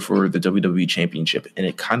contender for the WWE Championship, and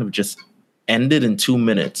it kind of just ended in 2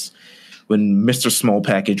 minutes when Mr. Small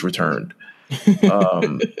Package returned. Out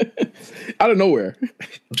of nowhere.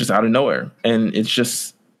 Just out of nowhere. And it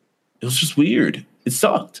was just weird. It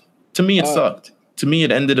sucked. To me, it sucked. To me,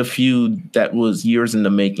 it ended a feud that was years in the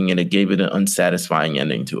making, and it gave it an unsatisfying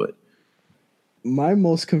ending to it. My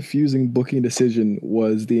most confusing booking decision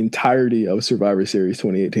was the entirety of Survivor Series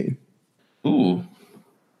 2018. Ooh.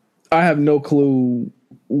 I have no clue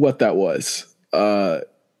what that was.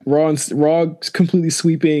 Raw completely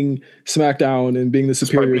sweeping SmackDown and being the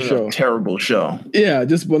superior show. A terrible show. Yeah,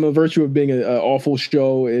 just on the virtue of being an awful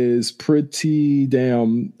show is pretty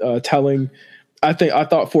damn telling. I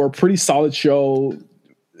thought for a pretty solid show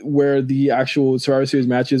where the actual Survivor Series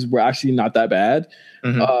matches were actually not that bad.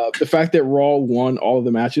 Mm-hmm. The fact that Raw won all of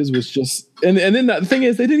the matches was just, and then the thing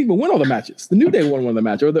is, they didn't even win all the matches. The New Day won one of the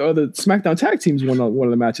matches, or the SmackDown tag teams won one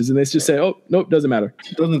of the matches, and they just say, "Oh, nope, doesn't matter,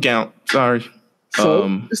 doesn't count." Sorry.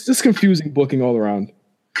 So it's just confusing booking all around.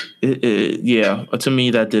 Yeah, to me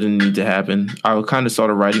that didn't need to happen. I kind of saw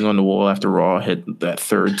the writing on the wall after Raw hit that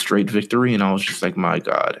third straight victory, and I was just like, "My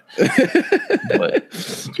God!"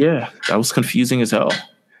 But yeah, that was confusing as hell.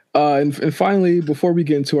 And finally, before we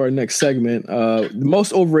get into our next segment, the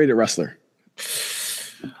most overrated wrestler.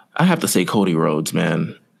 I have to say Cody Rhodes,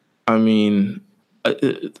 man. I mean,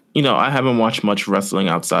 I haven't watched much wrestling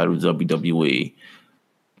outside of WWE,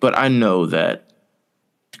 but I know that,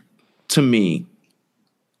 to me,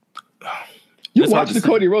 You watched the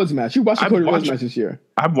Cody Rhodes match. You watched the Cody Rhodes match this year.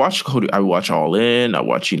 I've watched Cody. I watch All In. I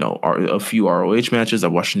watch, a few ROH matches. I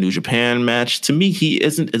watched the New Japan match. To me, he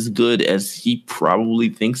isn't as good as he probably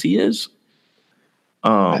thinks he is.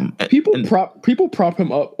 People prop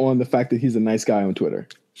him up on the fact that he's a nice guy on Twitter.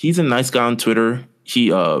 He's a nice guy on Twitter. He,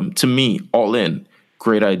 to me, All In,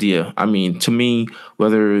 great idea. I mean, to me,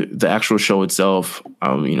 whether the actual show itself,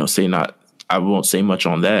 I won't say much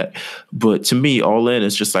on that. But to me, All In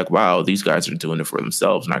is just like, wow, these guys are doing it for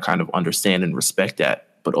themselves. And I kind of understand and respect that.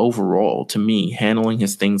 But overall, to me, handling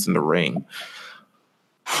his things in the ring,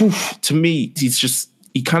 to me,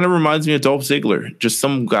 he kind of reminds me of Dolph Ziggler. Just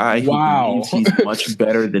some guy who believes he's much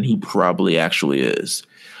better than he probably actually is.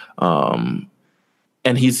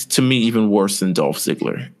 And he's, to me, even worse than Dolph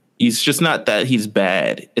Ziggler. He's just not that he's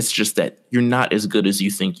bad. It's just that you're not as good as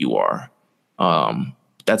you think you are.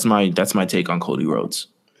 That's my take on Cody Rhodes.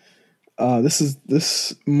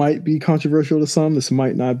 This might be controversial to some. This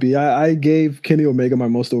might not be. I gave Kenny Omega my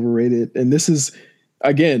most overrated, and this is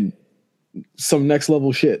again some next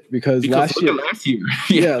level shit because last year,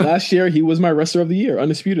 last year he was my wrestler of the year,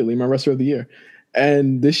 undisputedly my wrestler of the year,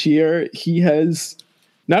 and this year he has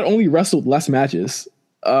not only wrestled less matches,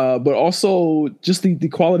 but also just the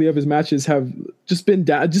quality of his matches have just been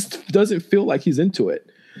down. Just doesn't feel like he's into it.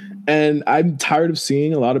 And I'm tired of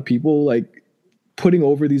seeing a lot of people like putting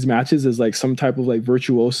over these matches as like some type of like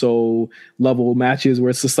virtuoso level matches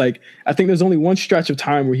where it's just like, I think there's only one stretch of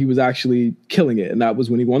time where he was actually killing it. And that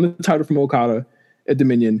was when he won the title from Okada at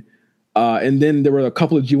Dominion. And then there were a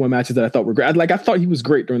couple of G1 matches that I thought were great. I thought he was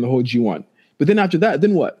great during the whole G1, but then after that,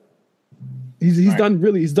 then what? He's done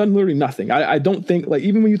literally nothing. I don't think, like,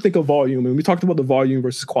 even when you think of volume, and we talked about the volume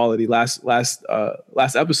versus quality last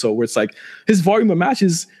episode, where it's like his volume of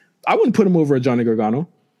matches, I wouldn't put him over a Johnny Gargano.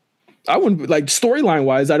 I wouldn't, like, storyline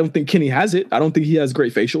wise, I don't think Kenny has it. I don't think he has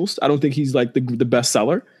great facials. I don't think he's like the best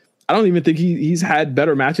seller. I don't even think he's had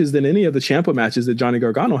better matches than any of the Ciampa matches that Johnny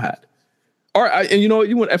Gargano had.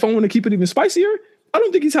 If I want to keep it even spicier, I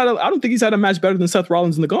don't think he's had a match better than Seth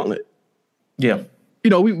Rollins in the Gauntlet. Yeah. He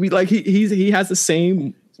has the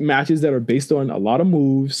same matches that are based on a lot of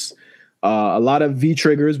moves, a lot of V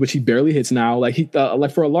triggers, which he barely hits now. Like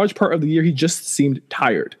for a large part of the year, he just seemed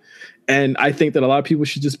tired. And I think that a lot of people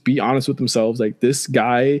should just be honest with themselves. Like, this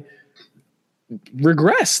guy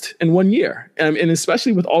regressed in 1 year. And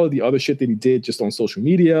especially with all of the other shit that he did just on social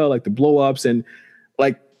media, like the blow ups and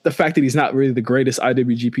like the fact that he's not really the greatest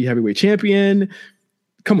IWGP heavyweight champion.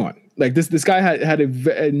 Come on. Like this guy had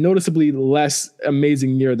a noticeably less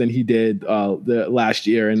amazing year than he did the last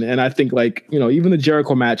year. And I think, like, even the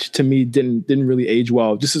Jericho match to me didn't really age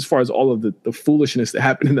well, just as far as all of the foolishness that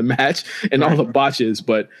happened in the match and all the botches.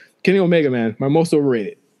 But Kenny Omega, man, my most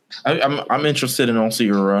overrated. I'm interested in also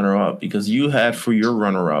your runner-up, because you had for your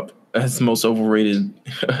runner-up as most overrated,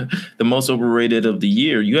 the most overrated of the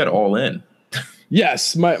year, you had All In.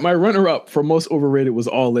 Yes, my runner-up for most overrated was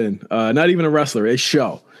All In. Not even a wrestler, a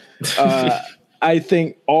show. I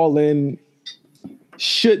think All In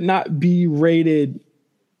should not be rated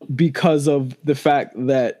because of the fact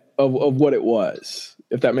that of what it was,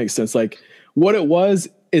 if that makes sense. Like, what it was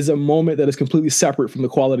is a moment that is completely separate from the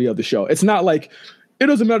quality of the show. It's not like it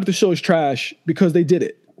doesn't matter if the show is trash because they did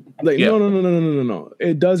it. Like, yeah. No.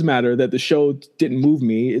 It does matter that the show didn't move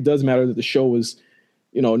me. It does matter that the show was,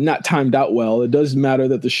 not timed out well. It does matter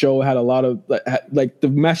that the show had a lot of like the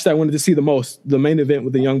match that I wanted to see the most, the main event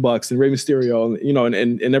with the Young Bucks and Rey Mysterio,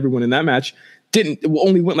 and everyone in that match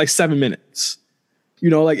only went like 7 minutes.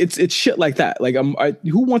 Like it's shit like that. Like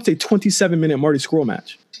who wants a 27-minute Marty Scurll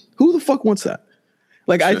match? Who the fuck wants that?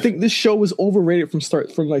 Like, I think this show was overrated from start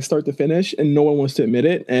to finish, and no one wants to admit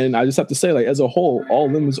it. And I just have to say, like, as a whole,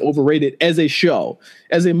 All In was overrated as a show.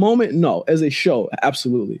 As a moment, no. As a show,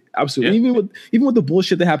 absolutely. Yeah. Even with the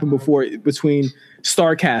bullshit that happened before between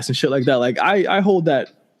StarCast and shit like that, like I hold that.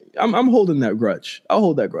 I'm holding that grudge. I'll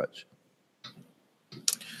hold that grudge.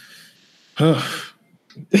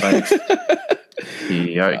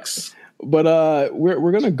 Yikes. But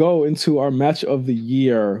we're gonna go into our match of the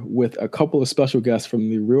year with a couple of special guests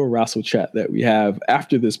from the Real Wrestle Chat that we have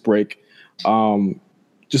after this break.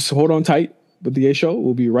 Just hold on tight with the A Show.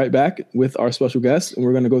 We'll be right back with our special guests, and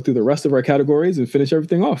we're gonna go through the rest of our categories and finish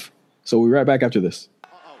everything off. So we'll be right back after this.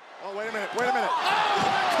 Oh, wait a minute. Inside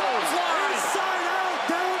out,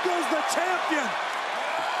 down goes the champion.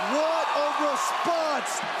 What a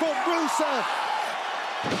response from Rusev.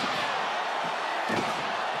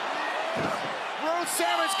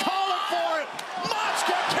 Savage calling for it.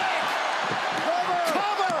 Monster kick.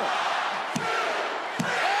 Cover.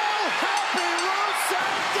 Oh, happy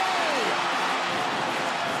Rusev Day.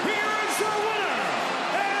 Here is the winner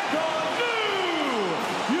and the new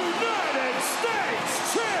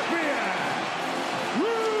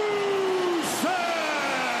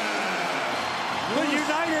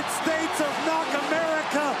United States of Knock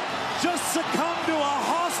America just succumbed to a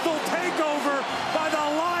hostile takeover by the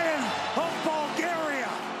Lion of Bulgaria.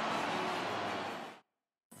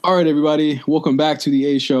 All right, everybody. Welcome back to the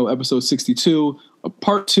A Show, episode 62, a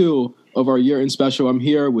part 2 of our year-end special. I'm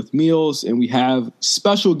here with Meelz, and we have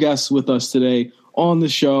special guests with us today on the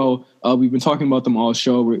show. We've been talking about them all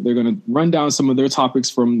show. They're going to run down some of their topics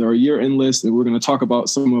from their year-end list, and we're going to talk about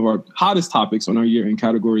some of our hottest topics on our year-end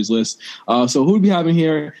categories list. So who do we have in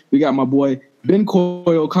here? We got my boy Ben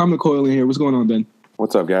Coyle, Common Coyle in here. What's going on, Ben?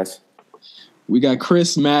 What's up, guys? We got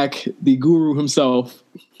Chris Mack, the guru himself.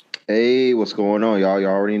 Hey, what's going on, y'all?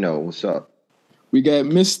 Y'all already know. What's up? We got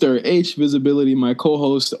Mr. H Visibility, my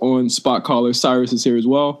co-host on Spot Caller. Cyrus is here as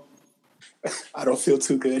well. I don't feel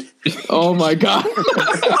too good. Oh, my God.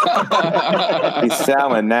 He's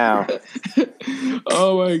selling now.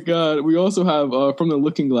 Oh, my God. We also have, from the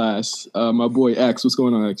Looking Glass, my boy X. What's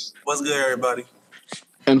going on, X? What's good, everybody?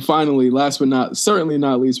 And finally, last but certainly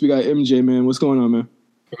not least, we got MJ, man. What's going on, man?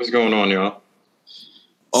 What's going on, y'all?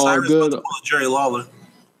 All Cyrus good. about to pull a Jerry Lawler.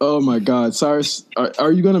 Oh, my God. Cyrus,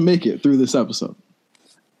 are you going to make it through this episode?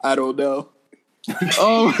 I don't know.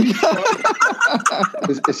 Oh, my God.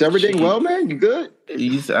 Is everything well, man? You good?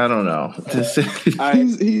 I don't know.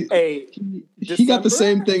 He got the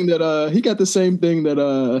same thing that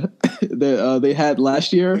they had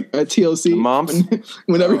last year at TLC. Mumps?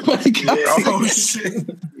 When everybody got Oh, shit.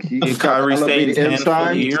 Kyrie Stane's hand for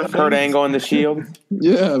the year. Kurt Angle in the Shield.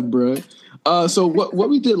 Yeah, bro. So what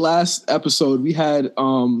we did last episode, we had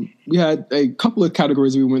a couple of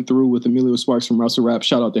categories we went through with Emilio Sparks from Wrestle Rap.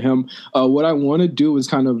 Shout out to him. What I want to do is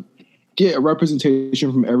kind of get a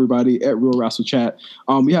representation from everybody at Real Wrestle Chat.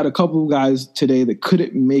 We had a couple of guys today that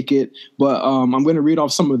couldn't make it, but I'm going to read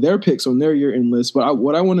off some of their picks on their year-end list. But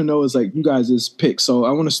what I want to know is like you guys' picks. So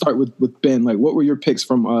I want to start with Ben. Like, what were your picks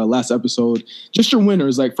from last episode? Just your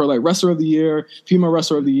winners, like for like Wrestler of the Year, Female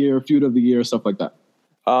Wrestler of the Year, Feud of the Year, stuff like that.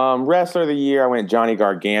 Wrestler of the Year, I went Johnny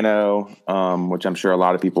Gargano, which I'm sure a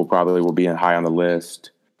lot of people probably will be high on the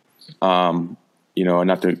list. I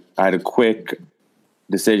had a quick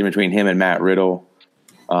decision between him and Matt Riddle.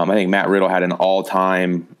 I think Matt Riddle had an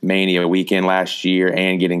all-time Mania weekend last year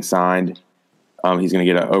and getting signed. He's going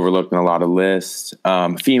to get overlooked in a lot of lists.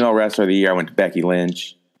 Female Wrestler of the Year, I went to Becky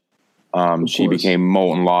Lynch. She became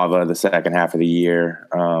Molten Lava the second half of the year.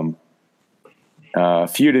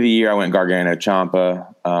 Feud of the Year, I went Gargano Ciampa.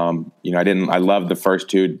 I loved the first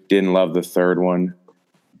two, didn't love the third one,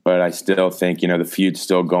 but I still think, the feud's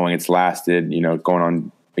still going. It's lasted, going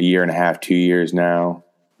on a year and a half, 2 years now.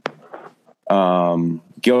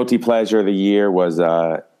 Guilty Pleasure of the Year was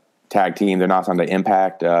tag team. They're not on the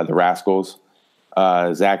Impact, the Rascals.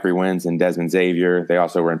 Zachary Wins and Desmond Xavier. They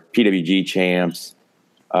also were PWG champs.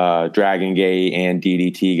 Dragon Gate and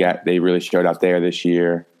DDT they really showed out there this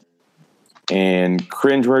year. And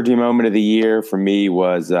cringeworthy moment of the year for me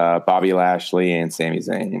was Bobby Lashley and Sami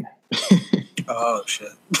Zayn. Oh shit!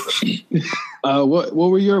 What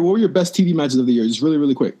were your best TV matches of the year? Just really,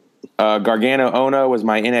 really quick. Gargano Ono was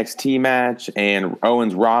my NXT match, and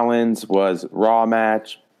Owens Rollins was Raw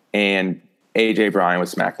match, and AJ Bryan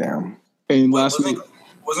was SmackDown. And lastly,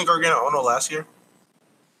 wasn't Gargano Ono last year?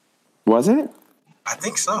 Was it? I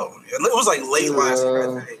think so. It was like late last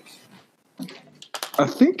year. I think. I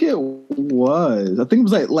think it was. I think it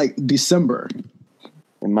was like December.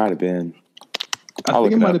 It might have been. I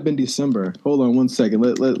think it might have been December. Hold on one second.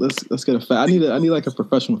 Let's get a fact. I need like a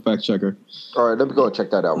professional fact checker. All right, let me go and check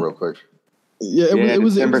that out real quick. Yeah, it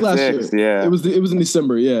was last 6th, year. Yeah, it was in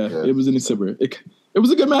December. Yeah, it was in December. It was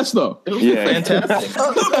a good match though. It was fantastic.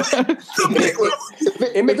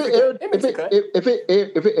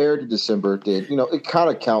 If it aired in December, then it kind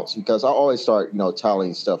of counts because I always start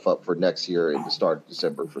tallying stuff up for next year at the start of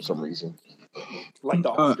December for some reason. Like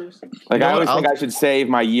the Oscars? I always think I should save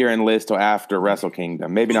my year-end list till after Wrestle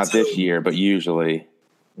Kingdom. Maybe not this year, but usually.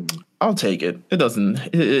 I'll take it. It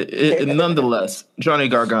doesn't. Nonetheless, Johnny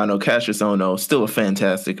Gargano, Cassius Ohno, still a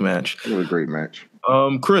fantastic match. It was a great match.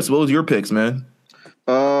 Chris, what was your picks, man?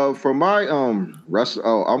 For my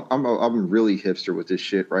wrestler, I'm really hipster with this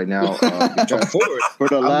shit right now. For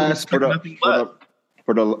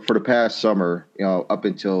the past summer, up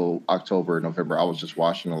until October, November, I was just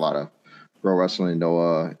watching a lot of Pro Wrestling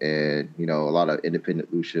Noah and a lot of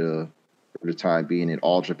independent lucha for the time being in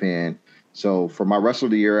All Japan. So for my wrestler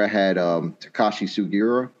of the year, I had Takashi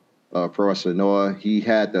Sugiura, Pro Wrestling Noah. He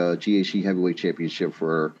had the GHC Heavyweight Championship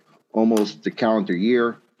for almost the calendar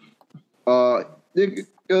year. Almost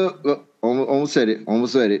said it.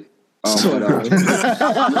 But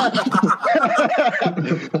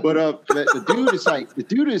the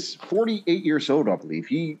dude is 48 years old, I believe.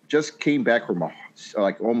 He just came back from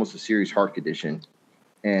almost a serious heart condition,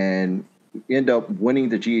 and ended up winning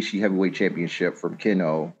the GHC Heavyweight Championship from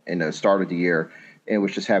Keno in the start of the year, and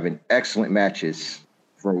was just having excellent matches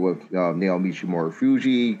with Naomichi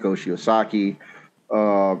Morofuji, Go Shiosaki.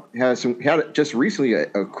 Had just recently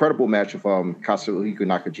a credible match with Kazuhiko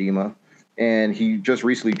Nakajima. And he just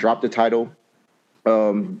recently dropped the title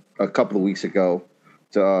a couple of weeks ago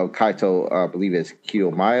to Kaito, I believe it's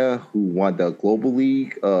Kiyomiya, who won the Global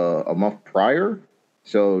League a month prior.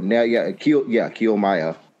 So now,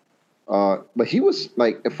 Kiyomiya. But he was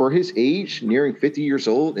for his age, nearing 50 years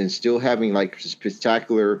old, and still having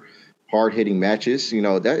spectacular, hard-hitting matches. It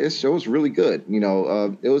was really good.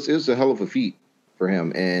 It was a hell of a feat for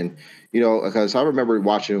him. And because I remember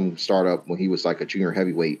watching him start up when he was a junior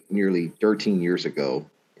heavyweight nearly 13 years ago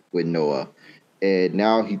with Noah. And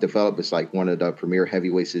now he developed as one of the premier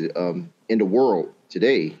heavyweights in the world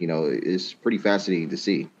today. It's pretty fascinating to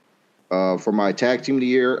see. For my tag team of the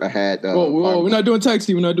year, I had. We're not doing tag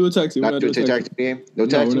team. We're not doing tag team. Not doing tag team game. No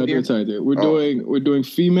tag team. We're not doing tag team. We're doing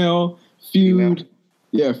female feud. Female.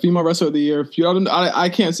 Yeah, female wrestler of the year. I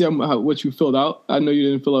can't see what you filled out. I know you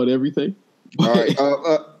didn't fill out everything. All right.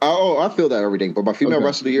 I filled out everything, but my female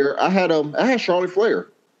wrestler of the year, I had Charlotte Flair.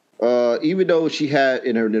 Even though she had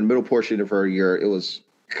in the middle portion of her year, it was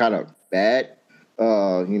kind of bad.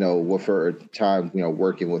 With her time,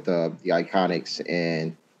 working with the Iconics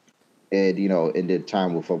and the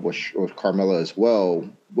time with Carmella as well.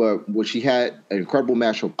 But she had an incredible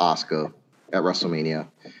match with Asuka at WrestleMania.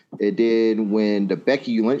 And then when the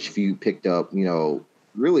Becky Lynch feud picked up,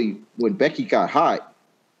 really when Becky got hot,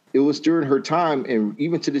 it was during her time, and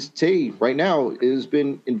even to this day, right now, it has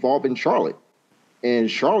been involved in Charlotte.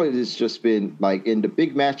 And Charlotte has just been, in the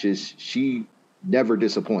big matches, she never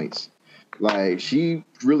disappoints. She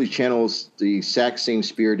really channels the exact same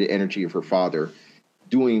spirited energy of her father,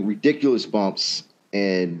 doing ridiculous bumps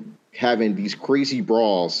and having these crazy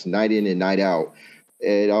brawls night in and night out.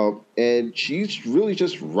 And she's really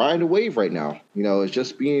just riding the wave right now. It's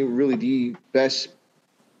just being really the best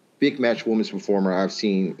big match women's performer I've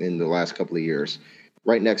seen in the last couple of years,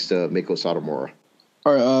 right next to Miko Satomura.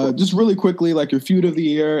 All right, just really quickly, your feud of the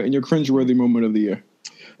year and your cringeworthy moment of the year.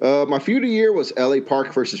 My feud of the year was LA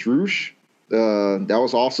Park versus Rouge. That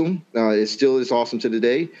was awesome. It still is awesome to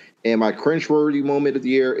today. And my cringeworthy moment of the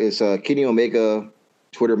year is Kenny Omega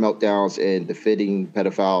Twitter meltdowns and defending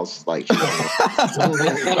pedophiles. All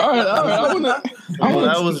right.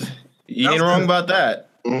 You ain't wrong about that.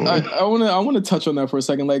 I want to touch on that for a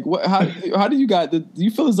second. How do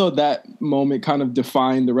you feel as though that moment kind of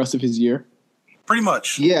defined the rest of his year? Pretty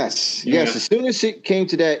much. Yes. As soon as it came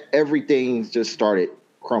to that, everything just started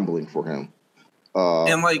crumbling for him.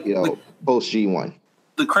 Post G1.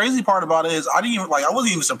 The crazy part about it is I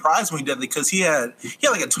wasn't even surprised when he did it because he had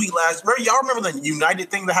a tweet y'all remember the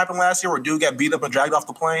United thing that happened last year where dude got beat up and dragged off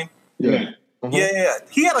the plane? Yeah. Mm-hmm. Yeah.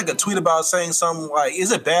 He had a tweet about saying something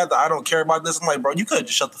is it bad that I don't care about this? I'm like, bro, you could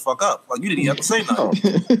just shut the fuck up. You didn't even have to say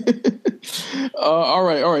nothing. All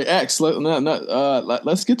right. X,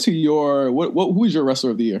 let's get to your who is your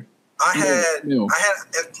wrestler of the year? I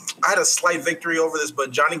had a slight victory over this,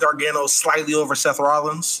 but Johnny Gargano slightly over Seth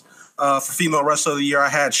Rollins. For female wrestler of the year, I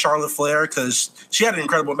had Charlotte Flair because she had an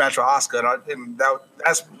incredible match with Asuka, and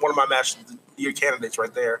that's one of my match of the year candidates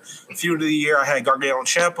right there. Feud of the year, I had Gargano and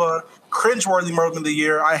Ciampa. Cringeworthy moment of the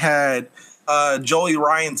year, I had Joey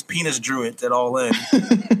Ryan's penis druid at All In.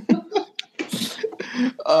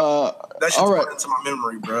 That shit's put into my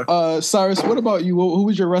memory, bro. Cyrus, what about you? Who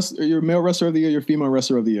was your male wrestler of the year, your female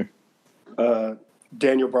wrestler of the year?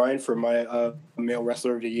 Daniel Bryan for my male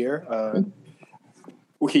wrestler of the year.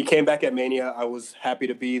 He came back at Mania. I was happy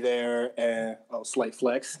to be there, and slight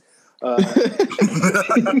flex. I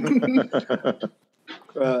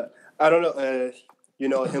don't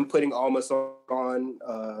know. Him putting Almas on,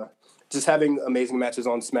 just having amazing matches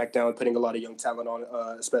on SmackDown, putting a lot of young talent on,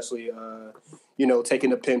 especially,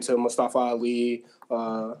 taking the pin to Mustafa Ali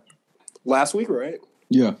last week, right?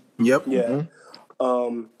 Yeah. Yep. Yeah.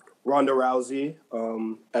 Mm-hmm. Ronda Rousey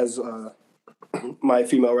as my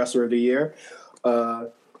female wrestler of the year.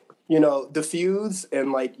 The feuds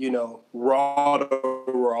and Raw to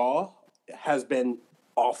Raw has been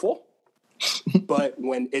awful. But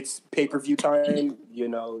when it's pay-per-view time,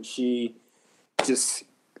 she just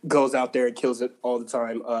goes out there and kills it all the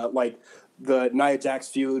time. The Nia Jax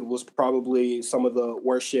feud was probably some of the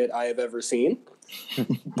worst shit I have ever seen.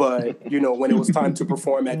 But, when it was time to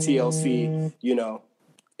perform at TLC,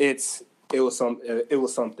 it was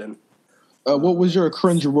something. What was your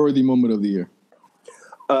cringe-worthy moment of the year?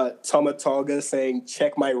 Tama Tonga saying,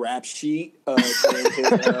 check my rap sheet during his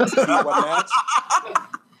T1 match.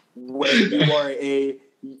 When you are a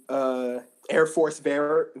Air Force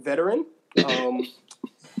veteran,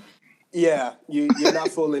 yeah, you're not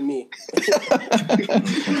fooling me.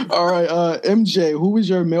 All right, MJ, who was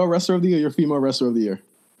your male wrestler of the year or your female wrestler of the year?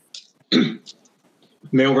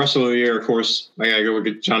 Male wrestler of the year, of course, I gotta go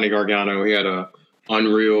with Johnny Gargano. He had a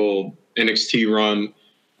unreal NXT run.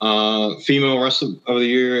 Female wrestler of the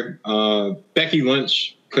year, Becky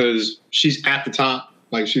Lynch, because she's at the top.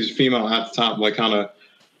 Like, she's a female at the top, like, kind of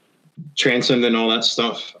transcending all that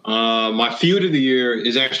stuff. My feud of the year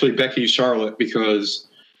is actually Becky Charlotte, because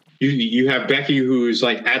you have Becky who's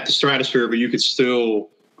like at the stratosphere, but you could still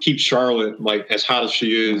keep Charlotte like as hot as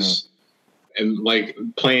she is, and like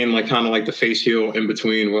playing like kind of like the face heel in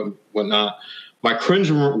between whatnot. My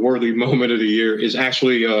cringe-worthy moment of the year is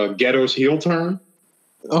actually Ghetto's heel turn.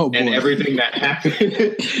 Oh, boy. And everything that happened.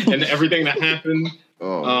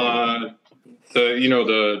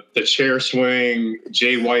 The chair swing,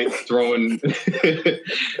 Jay White throwing the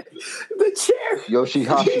chair.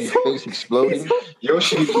 Yoshihashi's face exploding.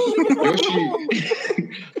 Yoshihashi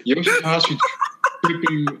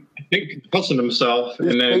tripping, I think, pussing himself. His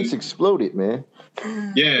and then face exploded, man.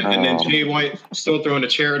 Yeah, and then Jay White still throwing a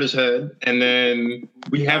chair at his head, and then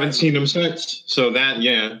we haven't seen him since. So that,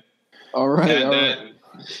 yeah. All right.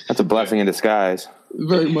 That's a blessing in disguise.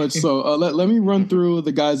 Very much so. Let me run through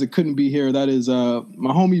the guys that couldn't be here. That is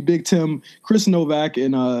my homie Big Tim, Chris Novak,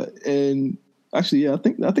 and actually, yeah, I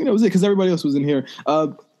think that was it because everybody else was in here.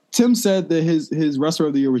 Tim said that his wrestler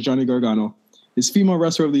of the year was Johnny Gargano. His female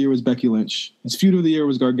wrestler of the year was Becky Lynch. His feud of the year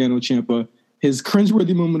was Gargano Ciampa. His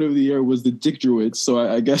cringeworthy moment of the year was the Dick Druids. So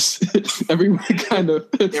I guess everyone kind of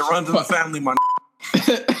it runs in the family, man.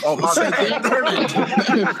 Oh, my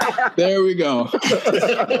there we go.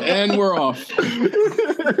 And we're off.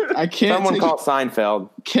 I can't. Someone call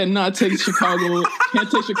Seinfeld. Cannot take Chicago.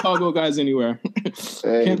 Can't take Chicago guys anywhere.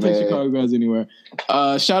 Can't take Chicago guys anywhere.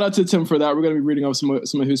 Shout out to Tim for that. We're going to be reading off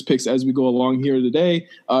some of his picks as we go along here today.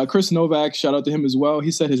 Chris Novak, shout out to him as well.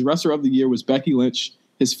 He said his wrestler of the year was Becky Lynch.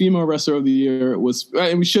 His female wrestler of the year was,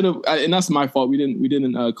 and we should have, and that's my fault. We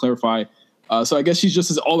didn't clarify. So I guess she's just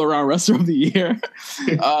his all-around wrestler of the year.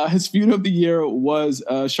 His feud of the year was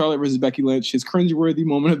Charlotte versus Becky Lynch. His cringeworthy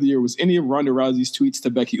moment of the year was any of Ronda Rousey's tweets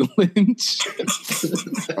to Becky Lynch.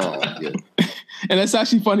 And that's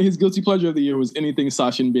actually funny. His guilty pleasure of the year was anything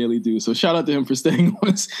Sasha and Bailey do. So shout out to him for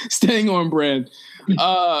staying on brand.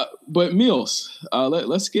 But Meelz,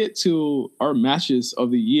 let's get to our matches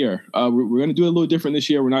of the year. We're going to do it a little different this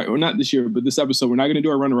year. We're not this year, but this episode we're not going to do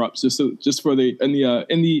our runner-ups. Just for in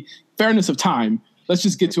the fairness of time, let's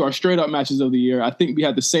just get to our straight-up matches of the year. I think we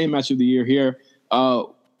had the same match of the year here.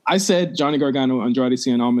 I said Johnny Gargano, Andrade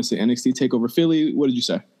Cien Almas at NXT TakeOver Philly. What did you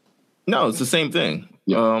say? No, it's the same thing.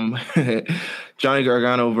 Yeah. Johnny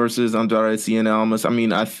Gargano versus Andrade Cien Almas. I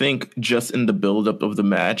mean, I think just in the buildup of the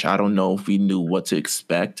match, I don't know if we knew what to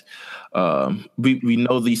expect. We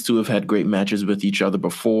know these two have had great matches with each other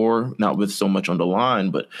before, not with so much on the line,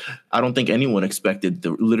 but I don't think anyone expected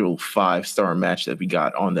the literal 5-star match that we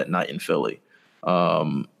got on that night in Philly.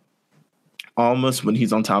 Almas, when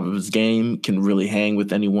he's on top of his game, can really hang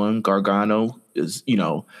with anyone. Gargano is,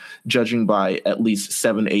 judging by at least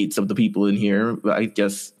 7/8 of the people in here, I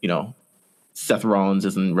guess, Seth Rollins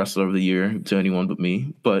isn't wrestler of the year to anyone but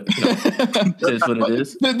me, but it is what it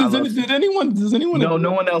is. Does anyone?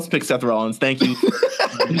 No one else picked Seth Rollins. Thank you.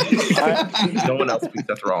 No one else picked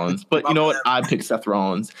Seth Rollins, but you know what? I picked Seth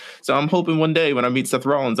Rollins, so I'm hoping one day when I meet Seth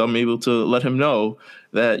Rollins, I'm able to let him know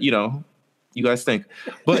that you guys think.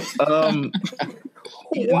 But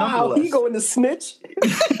wow, he going to snitch.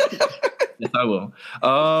 Yes, I will.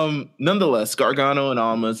 Nonetheless, Gargano and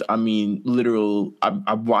Almas, I mean,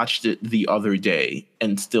 I watched it the other day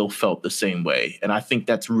and still felt the same way. And I think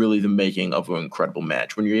that's really the making of an incredible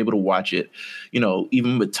match. When you're able to watch it,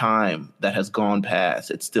 even with time that has gone past,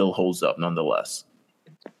 it still holds up nonetheless.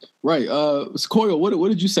 Right. Koyo, what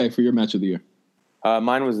did you say for your match of the year?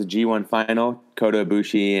 Mine was the G1 final, Kota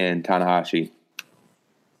Ibushi and Tanahashi.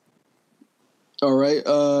 All right.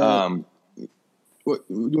 What,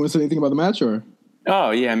 you want to say anything about the match, or?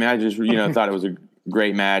 Oh yeah, I mean, I just thought it was a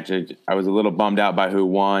great match. I was a little bummed out by who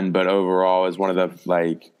won, but overall, it was one of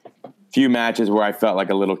the few matches where I felt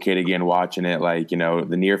like a little kid again watching it.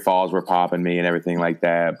 The near falls were popping me and everything like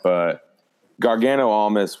that. But Gargano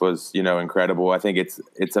Almas was incredible. I think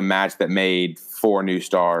it's a match that made 4 new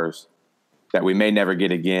stars that we may never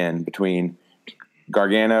get again, between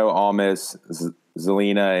Gargano, Almas,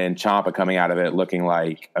 Zelina, and Ciampa coming out of it looking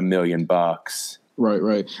like $1 million.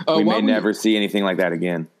 Right. We may never see anything like that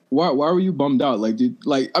again. Why were you bummed out? In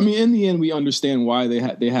the end, we understand why they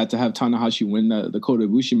had to have Tanahashi win the Kota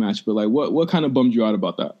Ibushi match, but what kind of bummed you out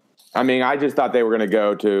about that? I mean, I just thought they were going to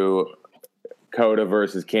go to Kota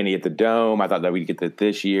versus Kenny at the Dome. I thought that we'd get that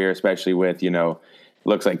this year, especially with,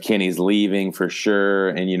 looks like Kenny's leaving for sure.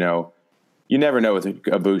 And, you never know with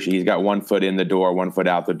Ibushi. He's got 1 foot in the door, 1 foot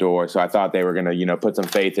out the door. So I thought they were going to, put some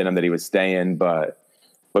faith in him that he was staying, but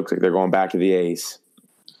looks like they're going back to the Ace.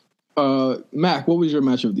 Mac, what was your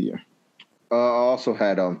match of the year? I also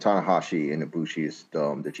had Tanahashi and Ibushi's the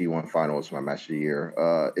G1 final was my match of the year.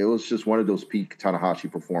 It was just one of those peak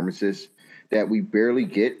Tanahashi performances that we barely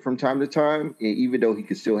get from time to time. And even though he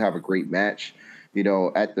could still have a great match,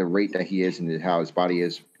 at the rate that he is and how his body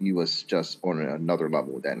is, he was just on another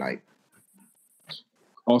level that night.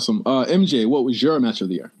 Awesome. MJ, what was your match of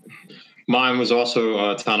the year? Mine was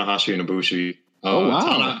also Tanahashi and Ibushi. Oh,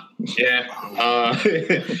 wow.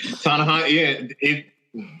 Tanahashi,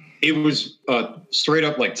 it was a straight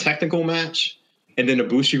up technical match, and then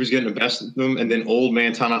Ibushi was getting the best of them, and then old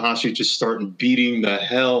man Tanahashi just started beating the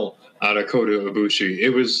hell out of Kota Ibushi. It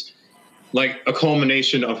was like a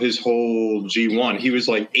culmination of his whole G1. He was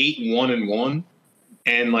 8-1-1,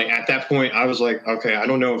 and at that point I was like, okay, I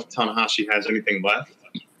don't know if Tanahashi has anything left,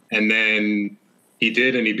 and then he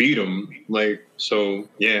did, and he beat him. So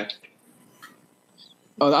yeah.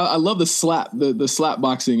 I love the slap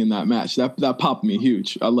boxing in that match. That popped me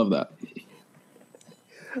huge. I love that.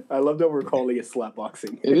 I love that we're calling it slap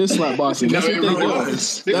boxing. It is slap boxing. No, it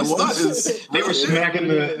was. They were smacking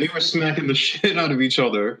the shit out of each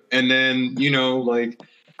other, and then I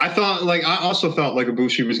also thought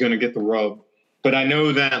Ibushi was going to get the rub, but I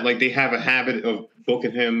know that they have a habit of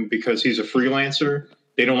booking him because he's a freelancer.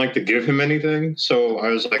 They don't like to give him anything, so I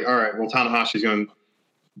was like, all right, well, Tanahashi's going to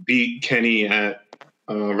beat Kenny at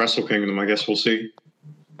Wrestle Kingdom. I guess we'll see.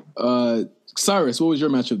 Cyrus, what was your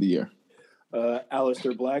match of the year?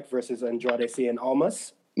 Aleister Black versus Andrade Cien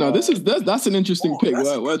Almas. No, that's an interesting pick.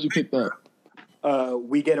 Why'd you pick that?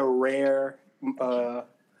 We get a rare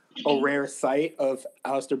sight of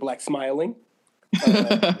Aleister Black smiling,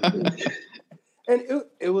 and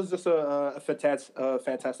it was just a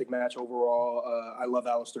fantastic match overall. I love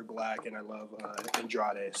Aleister Black and I love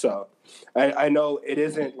Andrade. So I know it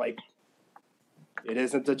isn't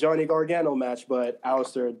the Johnny Gargano match, but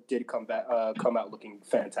Aleister did come out looking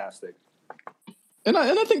fantastic. And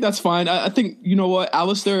I think that's fine. I think, you know what,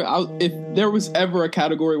 Aleister, if there was ever a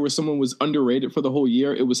category where someone was underrated for the whole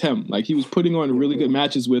year, it was him. He was putting on really good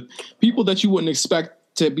matches with people that you wouldn't expect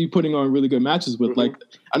to be putting on really good matches with. Mm-hmm.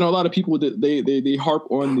 I know a lot of people that they harp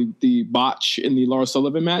on the botch in the Lars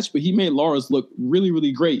Sullivan match, but he made Lars look really,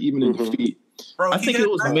 really great even in defeat. Bro, I think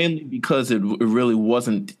it was mainly because it really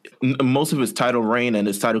wasn't most of his title reign and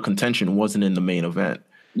his title contention wasn't in the main event.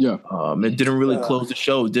 Yeah. It didn't really close the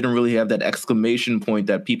show. It didn't really have that exclamation point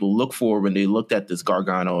that people look for when they looked at this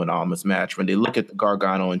Gargano and Almas match, when they look at the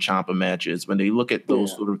Gargano and Ciampa matches, when they look at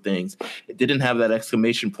those sort of things. It didn't have that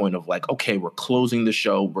exclamation point of okay, we're closing the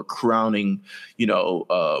show, we're crowning,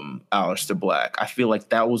 Aleister Black. I feel like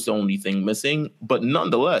that was the only thing missing. But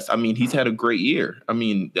nonetheless, I mean, he's had a great year. I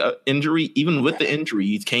mean, injury, even with the injury,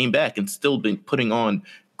 he came back and still been putting on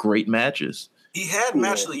great matches. He had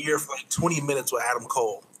match of the year for 20 minutes with Adam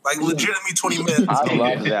Cole. Legitimately 20 minutes. I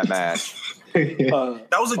loved that match. That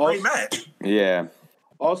was a great match. Yeah.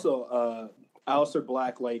 Also, Aleister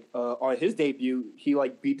Black, on his debut, he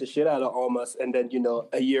beat the shit out of Almas, and then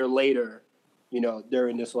a year later, they're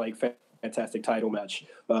in this fantastic title match.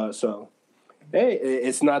 So, hey,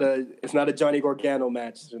 it's not a Johnny Gargano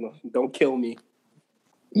match. Don't kill me.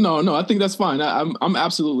 No, I think that's fine. I'm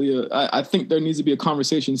absolutely. I think there needs to be a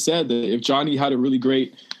conversation said that if Johnny had a really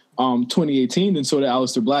great 2018, then so did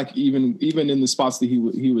Aleister Black, even in the spots that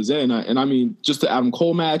he was in. And I mean, just the Adam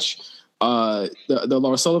Cole match, the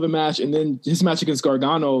Lars Sullivan match, and then his match against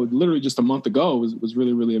Gargano, literally just a month ago, was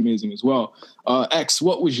really, really amazing as well. X,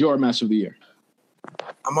 what was your match of the year?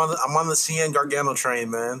 I'm on the CN Gargano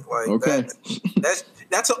train, man. Okay.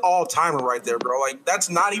 That's an all timer right there, bro. That's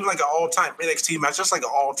not even an all time NXT match. Just an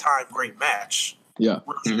all time great match. Yeah.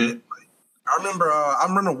 Mm-hmm. I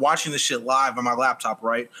remember watching this shit live on my laptop.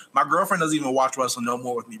 Right, my girlfriend doesn't even watch wrestling no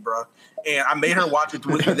more with me, bro. And I made her watch it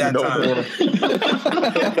with me that time.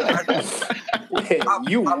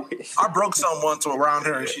 I broke something once around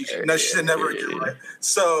her, and she said never again. Right?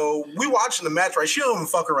 So we watching the match. Right, she don't even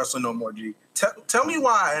fuck her wrestling no more. G, tell me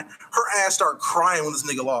why her ass started crying when this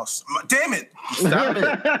nigga lost. Damn it!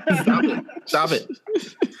 Stop it!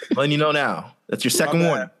 Letting you know now. That's your second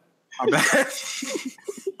warning. My bad.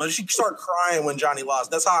 But she started crying when Johnny lost.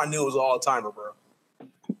 That's how I knew it was an all-timer, bro.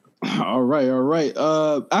 All right.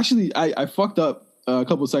 Actually, I fucked up a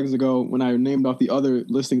couple of seconds ago when I named off the other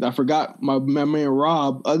listings. I forgot my man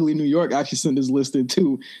Rob, Ugly New York, actually sent his listing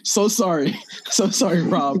too. So sorry,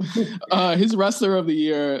 Rob. His wrestler of the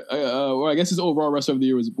year, or I guess his overall wrestler of the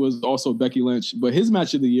year was also Becky Lynch. But his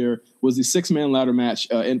match of the year was the 6-man ladder match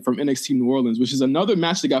from NXT New Orleans, which is another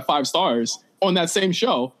match that got 5 stars on that same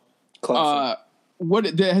show.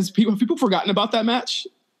 Has people forgotten about that match?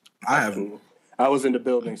 I haven't. I was in the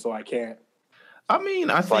building, so I can't. I mean,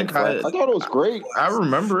 I think I thought it was great. I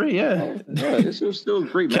remember it. Yeah, this was still a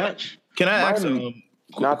great match. Can I ask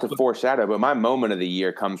not to foreshadow, but my moment of the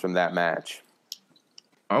year comes from that match.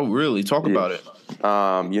 Oh, really? Talk about it. Go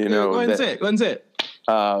ahead and say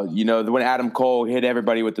it. When Adam Cole hit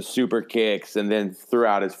everybody with the super kicks and then threw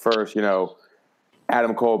out his first,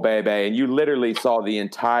 Adam Cole baby, and you literally saw the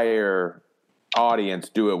entire audience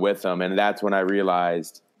do it with him, and that's when I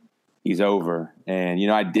realized he's over. And,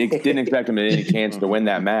 I didn't expect him to any chance to win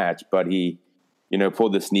that match, but he,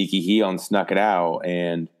 pulled the sneaky heel and snuck it out.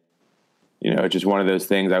 And, it's just one of those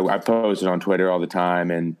things I posted on Twitter all the time,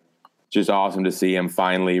 and just awesome to see him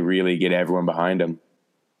finally really get everyone behind him.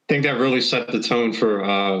 I think that really set the tone for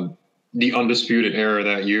the Undisputed Era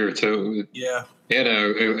that year, too. Yeah. He had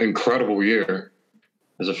an incredible year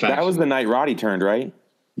as a fact. That was the night Roddy turned, right?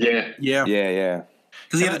 Yeah. Yeah.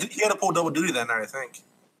 Because he had to pull double duty that night, I think.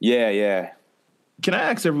 Yeah. Can I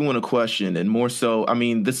ask everyone a question? And more so, I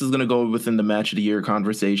mean, this is going to go within the match of the year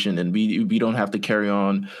conversation, and we don't have to carry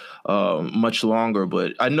on much longer.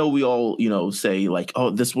 But I know we all, say like, oh,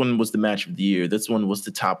 this one was the match of the year. This one was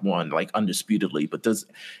the top one, like undisputedly. But does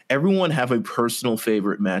everyone have a personal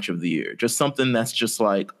favorite match of the year? Just something that's just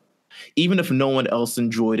like, even if no one else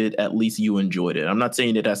enjoyed it, at least you enjoyed it. I'm not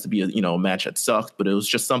saying it has to be a match that sucked, but it was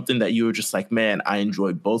just something that you were just like, man, I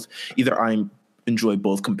enjoyed both. Either I enjoy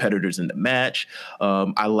both competitors in the match.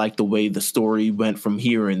 I like the way the story went from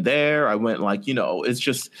here and there. I went like, it's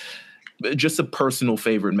just a personal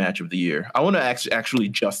favorite match of the year. I want to actually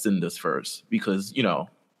Justin this first because,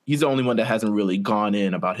 he's the only one that hasn't really gone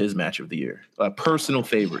in about his match of the year. A personal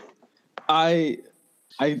favorite. I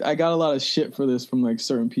got a lot of shit for this from like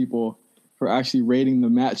certain people for actually rating the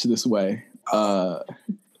match this way.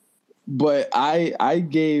 But I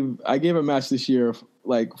gave a match this year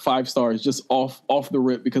like 5 stars just off the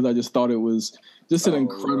rip because I just thought it was just an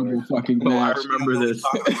incredible fucking match. I remember this.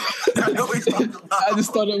 I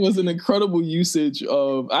just thought it was an incredible usage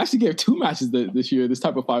of. I actually gave 2 matches this year, this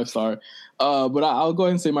type of 5-star. But I'll go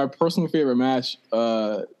ahead and say my personal favorite match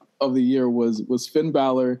of the year was Finn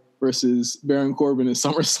Balor versus Baron Corbin at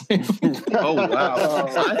SummerSlam. Oh wow!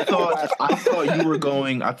 I thought you were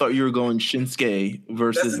going Shinsuke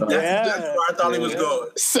versus. That's where I thought he was going.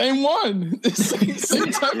 Same one.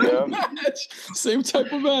 Same type of match. Same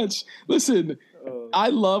type of match. Listen, I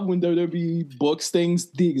love when WWE books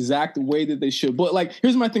things the exact way that they should. But like,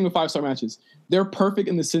 here's my thing with 5-star matches. They're perfect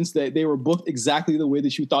in the sense that they were booked exactly the way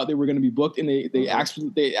that you thought they were going to be booked, and they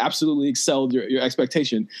absolutely excelled your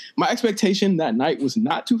expectation. My expectation that night was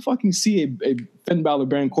not to fucking see a Finn Balor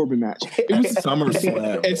Baron Corbin match. It was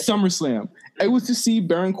SummerSlam. At SummerSlam. It was to see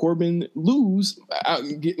Baron Corbin lose,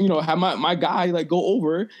 have my guy like go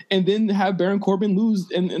over, and then have Baron Corbin lose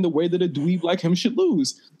in the way that a dweeb like him should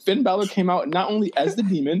lose. Finn Balor came out not only as the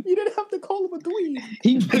demon. You didn't have to call him a dweeb.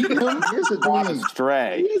 He beat him. Here's a dweeb.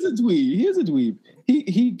 Stray. He is a dweeb.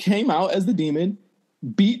 He came out as the demon,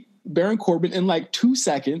 beat Baron Corbin in like 2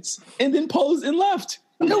 seconds, and then posed and left.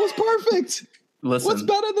 That was perfect. Listen, what's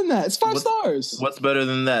better than that? It's 5 stars. What's better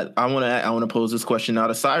than that? I want to pose this question now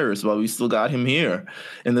to Cyrus while we still got him here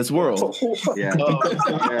in this world. Yeah.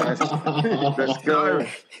 Let's go.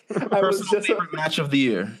 Personal favorite match of the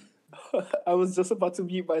year. I was just about to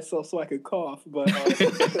mute myself so I could cough, but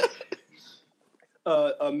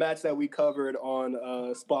a match that we covered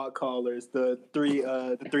on Spot Callers, the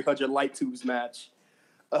 300 light tubes match.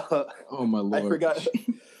 Oh my lord!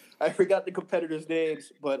 I forgot the competitors'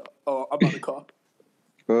 names, but I'm about to cough.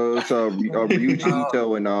 It's Ryuji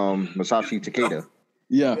Ito and Masashi Takeda.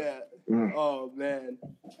 Yeah. Oh man,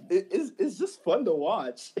 it's just fun to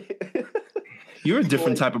watch. You're a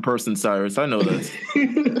different type of person, Cyrus. I know this.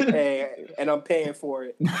 Hey, and I'm paying for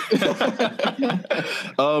it.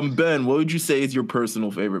 Ben, what would you say is your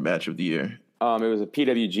personal favorite match of the year? It was a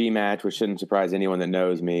PWG match, which shouldn't surprise anyone that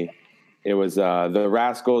knows me. It was the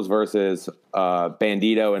Rascals versus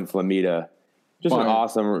Bandito and Flamita. Just an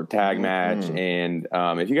awesome tag match. And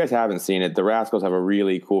if you guys haven't seen it, the Rascals have a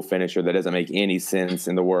really cool finisher that doesn't make any sense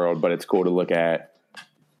in the world, but it's cool to look at.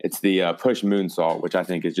 It's the push moonsault, which I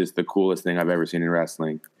think is just the coolest thing I've ever seen in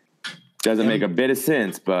wrestling. Doesn't make a bit of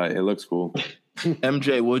sense, but it looks cool.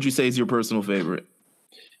 MJ, what would you say is your personal favorite?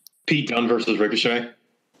 Pete Dunne versus Ricochet.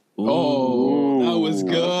 Oh, that was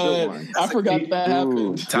good. I forgot that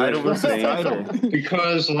happened. Title versus title.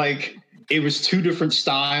 Because like it was two different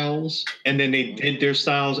styles, and then they did their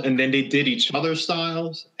styles, and then they did each other's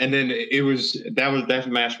styles, and then that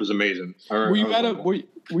match was amazing. Were you mad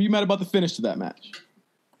about the finish to that match?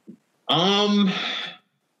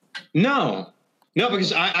 No,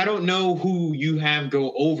 because I don't know who you have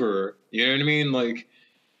go over. You know what I mean? Like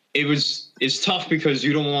it's tough because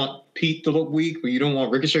you don't want Pete to look weak, but you don't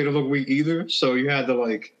want Ricochet to look weak either. So you had to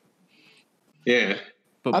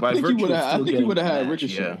But I think he would have had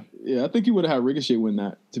Ricochet. Yeah, I think he would have had Ricochet win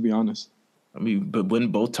that. To be honest. I mean, but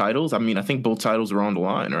win both titles. I mean, I think both titles were on the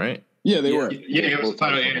line, right? Yeah, they were. Yeah, it was a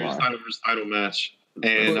title match,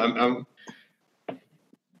 and I'm.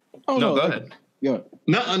 Oh no, go ahead. Yeah.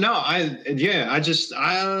 I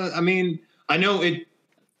mean, I know it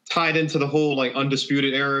tied into the whole like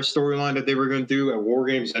Undisputed Era storyline that they were going to do at War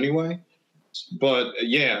Games anyway. But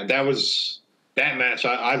yeah, that match.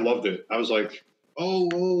 I loved it. I was like,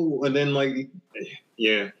 oh, and then like,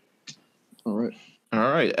 yeah. All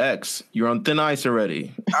right, X, you're on thin ice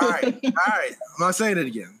already. All right. I'm not saying it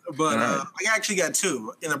again, but I actually got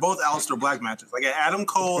two, and they're both Aleister Black matches. I got Adam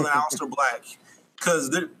Cole and Aleister Black, because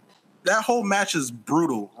that whole match is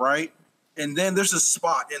brutal, right? And then there's a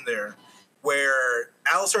spot in there where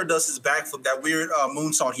Aleister does his backflip, that weird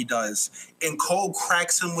moonsault he does, and Cole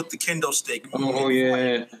cracks him with the kendo stick. Oh,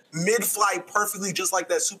 yeah. Mid-flight, perfectly, just like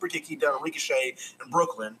that super kick he did on Ricochet in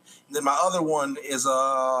Brooklyn. And then my other one is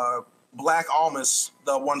Black Almas,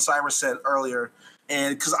 the one Cyrus said earlier.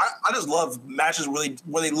 And because I just love matches where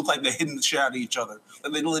they look like they're hitting the shit out of each other.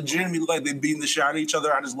 Like they legitimately look like they're beating the shit out of each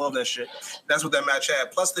other. I just love that shit. That's what that match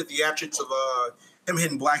had. Plus the theatrics of him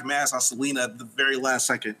hitting Black Mass on Selena at the very last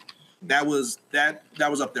second. That was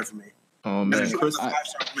up there for me. Oh man, that's one of the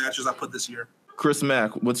 5-star matches I put this year. Chris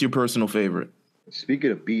Mack, what's your personal favorite?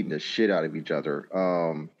 Speaking of beating the shit out of each other,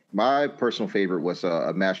 my personal favorite was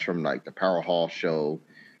a match from like the Power Hall show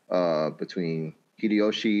between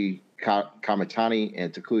Hideyoshi Kamitani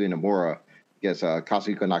and Takuya Nomura against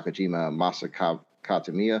Kazuchika Nakajima and Masa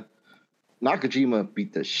Katamiya. Nakajima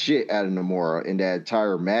beat the shit out of Nomura in that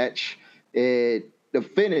entire match. The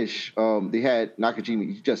finish, they had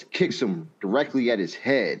Nakajima, he just kicks him directly at his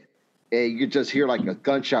head. And you could just hear like a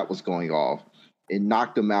gunshot was going off and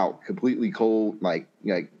knocked him out completely cold. Like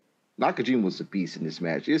Nakajima was a beast in this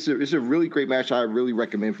match. It's a really great match. I really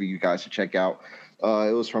recommend for you guys to check out.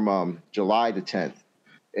 It was from July the 10th.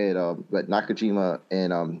 But Nakajima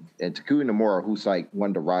and Takuya Nomura, who's like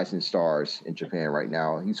one of the rising stars in Japan right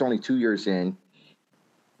now. He's only 2 years in.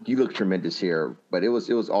 He looked tremendous here, but it was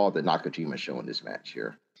all the Nakajima show in this match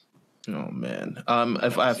here. Oh man,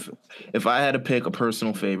 if I had to pick a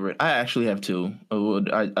personal favorite, I actually have two.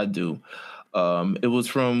 I do. It was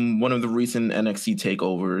from one of the recent NXT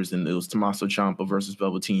takeovers, and it was Tommaso Ciampa versus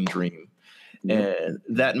Velveteen Dream. And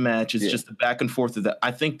that match is just the back and forth of that.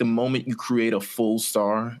 I think the moment you create a full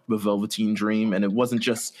star with Velveteen Dream, and it wasn't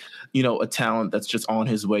just, a talent that's just on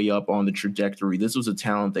his way up on the trajectory. This was a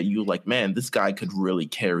talent that you like, man, this guy could really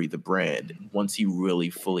carry the brand once he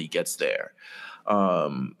really fully gets there.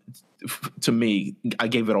 To me, I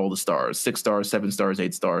gave it all the stars, 6 stars, 7 stars,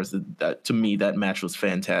 8 stars. That to me, that match was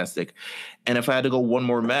fantastic. And if I had to go one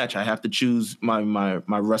more match, I have to choose my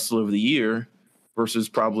wrestler of the year versus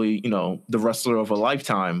probably, the wrestler of a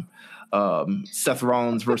lifetime, Seth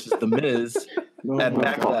Rollins versus The Miz at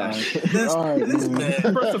Backlash.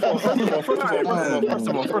 First of all,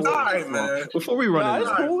 before we run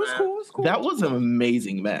into that was an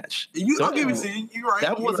amazing match. I'll give it to you. You're right.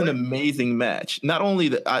 That was an amazing match. Not only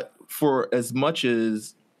that, for as much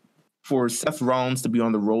as for Seth Rollins to be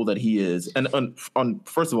on the role that he is, and on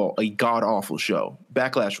first of all, a god awful show.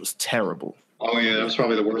 Backlash was terrible. Oh yeah, that was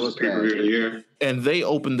probably the worst pay-per-view of the year. And they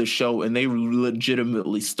opened the show, and they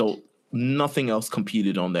legitimately stole. Nothing else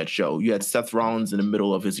competed on that show. You had Seth Rollins in the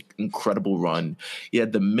middle of his incredible run. You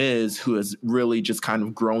had The Miz, who has really just kind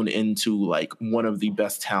of grown into like one of the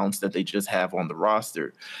best talents that they just have on the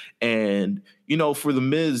roster. And for The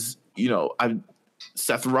Miz,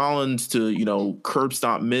 Seth Rollins to curb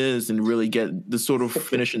stomp Miz and really get the sort of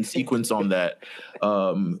finishing sequence on that.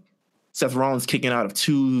 Seth Rollins kicking out of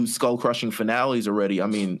 2 skull-crushing finales already. I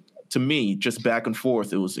mean, to me, just back and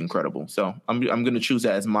forth, it was incredible. So I'm going to choose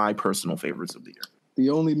that as my personal favorites of the year. The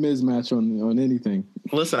only Miz match on anything.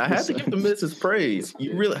 Listen, I had to give The Miz his praise.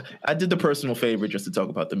 I did the personal favorite just to talk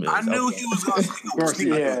about The Miz. I knew he was going to do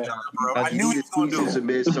bro. I knew he was going to do a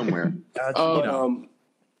Miz somewhere.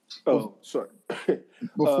 Sorry.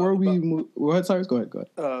 Before we move, go ahead, Cyrus. Go ahead.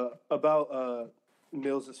 About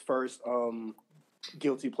Meelz' first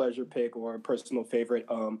guilty pleasure pick or personal favorite.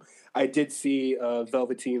 I did see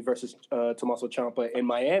Velveteen versus Tommaso Ciampa in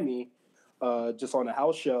Miami, just on a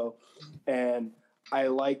house show, and I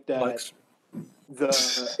like that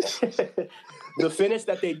the the finish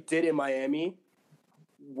that they did in Miami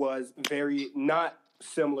was very not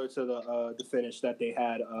similar to the finish that they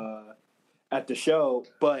had at the show,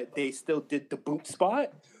 but they still did the boot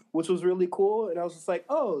spot, which was really cool. And I was just like,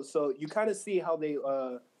 oh, so you kind of see how they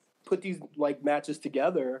put these like matches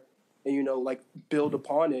together and, you know, like build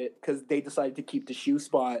upon it, because they decided to keep the shoe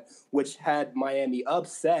spot, which had Miami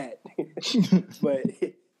upset, but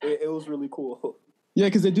it was really cool. Yeah,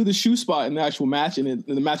 because they do the shoe spot in the actual match, and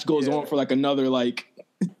the match goes on for like another like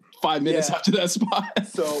 5 minutes after that spot.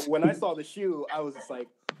 So when I saw the shoe, I was just like,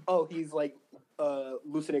 oh, he's like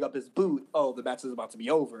loosening up his boot. Oh, the match is about to be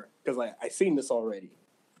over, because I seen this already.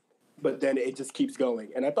 But then it just keeps going,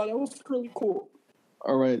 and I thought that was really cool.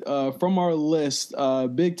 All right. From our list,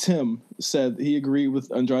 Big Tim said he agreed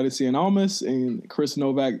with Andrade Cien Almas, and Chris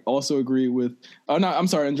Novak also agreed with.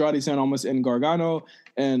 Andrade Cien Almas and Gargano,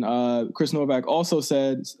 and Chris Novak also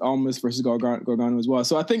said Almas versus Gargano as well.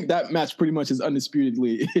 So I think that match pretty much is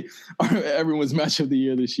undisputedly everyone's match of the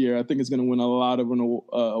year this year. I think it's going to win a lot of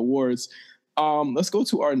awards. Let's go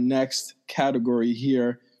to our next category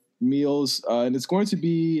here, Meelz, and it's going to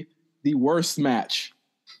be the worst match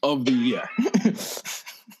of the year.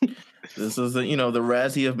 This is the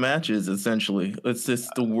Razzie of matches, essentially. It's just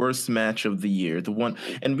the worst match of the year. The one,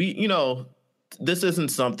 and this isn't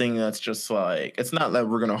something that's just like, it's not that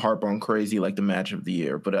we're going to harp on crazy like the match of the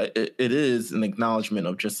year, but it is an acknowledgement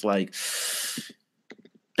of just like,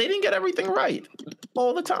 they didn't get everything right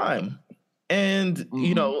all the time. And,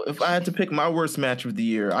 if I had to pick my worst match of the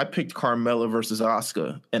year, I picked Carmella versus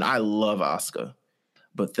Asuka, and I love Asuka.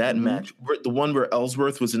 But that match, the one where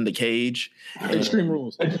Ellsworth was in the cage. Extreme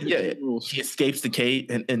Rules. Yeah, he escapes the cage,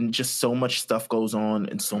 and just so much stuff goes on,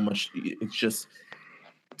 and so much, it's just,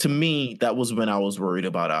 to me, that was when I was worried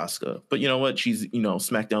about Asuka. But you know what? She's,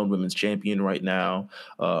 SmackDown Women's Champion right now.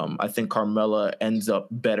 I think Carmella ends up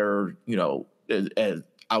better, as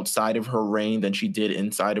outside of her reign than she did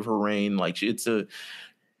inside of her reign. Like, it's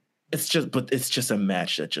just a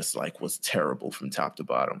match that just like was terrible from top to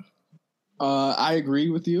bottom. I agree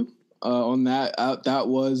with you on that. That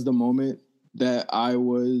was the moment that I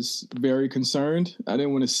was very concerned. I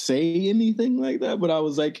didn't want to say anything like that, but I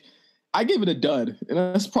was like, I gave it a dud. And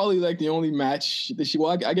that's probably like the only match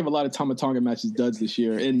that I gave a lot of Tama Tonga matches duds this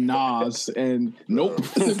year, and Nas, and nope.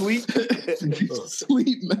 Sleep.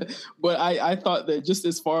 But I thought that just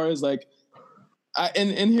as far as like,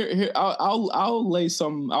 here I'll lay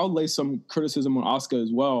some criticism on Asuka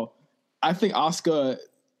as well. I think Asuka,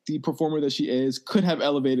 the performer that she is, could have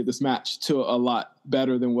elevated this match to a lot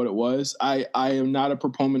better than what it was. I am not a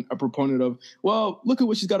proponent of, well, look at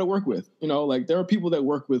what she's got to work with. Like there are people that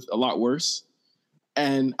work with a lot worse.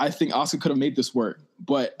 And I think Asuka could have made this work,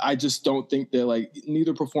 but I just don't think that like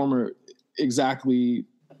neither performer exactly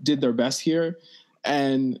did their best here.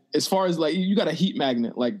 And as far as like, you got a heat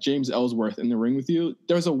magnet like James Ellsworth in the ring with you,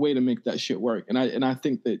 there's a way to make that shit work. And I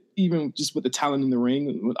think that even just with the talent in the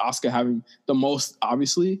ring, with Asuka having the most,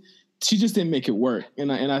 obviously, she just didn't make it work.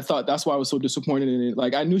 And I thought that's why I was so disappointed in it.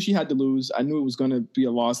 Like I knew she had to lose. I knew it was going to be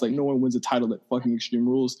a loss. Like no one wins a title at fucking Extreme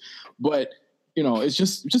Rules. But it's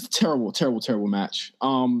just a terrible, terrible, terrible match.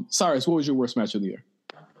 Cyrus, what was your worst match of the year?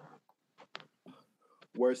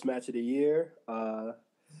 Worst match of the year?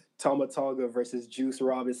 Tama Tonga versus Juice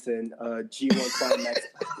Robinson, G1 Climax.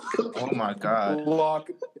 Oh my God.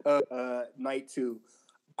 Block night 2.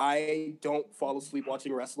 I don't fall asleep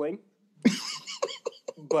watching wrestling,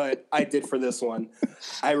 but I did for this one.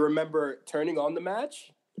 I remember turning on the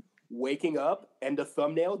match, waking up, and the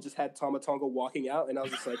thumbnail just had Tama Tonga walking out, and I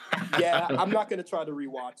was just like, yeah, I'm not going to try to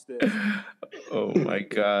rewatch this. Oh my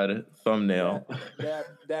God. Thumbnail.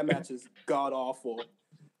 That match is god-awful.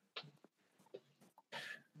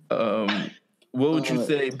 What would you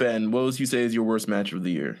say, Ben? What would you say is your worst match of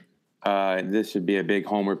the year? This should be a big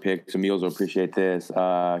homer pick, so Meelz will appreciate this.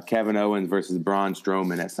 Kevin Owens versus Braun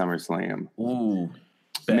Strowman at SummerSlam. Ooh.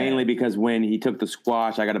 Bad. Mainly because when he took the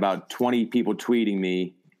squash, I got about 20 people tweeting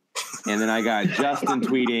me. And then I got Justin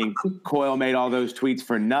tweeting, Coyle made all those tweets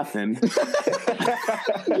for nothing.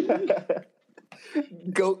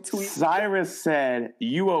 Goat tweet. Cyrus said,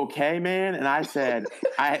 "You okay, man?" And I said,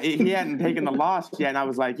 he hadn't taken the loss yet. And I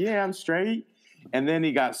was like, yeah, I'm straight. And then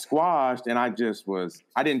he got squashed, and I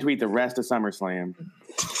didn't tweet the rest of SummerSlam.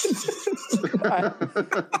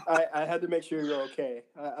 I had to make sure you're okay.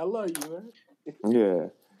 I love you, man. Yeah.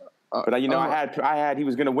 But I had he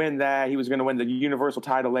was going to win that. He was going to win the Universal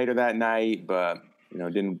title later that night, but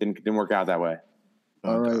didn't work out that way.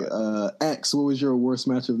 All right, X, what was your worst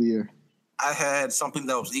match of the year? I had something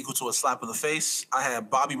that was equal to a slap in the face. I had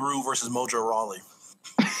Bobby Roode versus Mojo Rawley.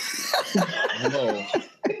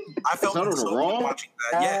 I felt so good watching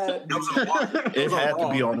that. Yeah, that was on Raw. It had to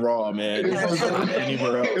be on Raw, man. It wasn't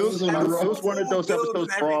anywhere else. It was one of those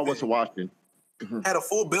episodes Raw was watching. Had a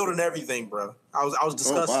full build and everything, bro. I was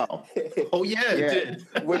disgusted. Oh, wow. Oh yeah, it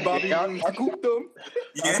did. With Bobby, I cooped him.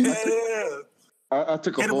 Yeah. I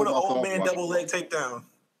took a hit him whole with an month old off man watching double leg takedown.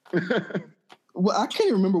 Well, I can't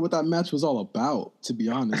even remember what that match was all about, to be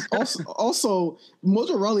honest. Also,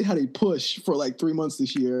 Mojo Rawley had a push for like 3 months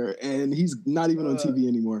this year, and he's not even on TV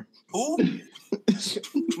anymore. Who?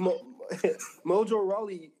 Mojo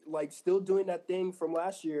Rawley, like, still doing that thing from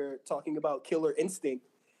last year, talking about Killer Instinct,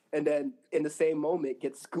 and then in the same moment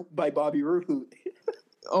gets scooped by Bobby Roode.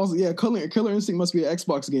 Also, yeah, Killer Instinct must be an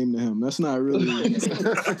Xbox game to him. That's not really.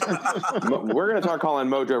 We're gonna start calling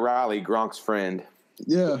Mojo Rawley Gronk's friend.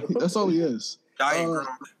 Yeah, that's all he is.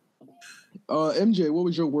 MJ, what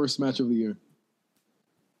was your worst match of the year?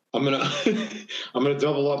 I'm gonna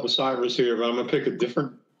double up with Cyrus here, but I'm gonna pick a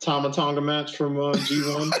different Tama Tonga match from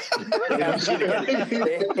G1.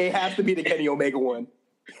 It has to be the Kenny Omega one.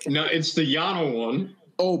 No, it's the Yano one.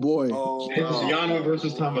 Oh boy, It's Yano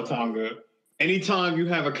versus Tama Tonga. Anytime you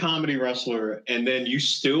have a comedy wrestler and then you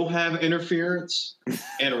still have interference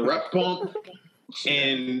and a rep bump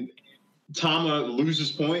and Tama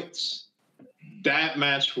loses points, that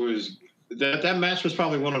match was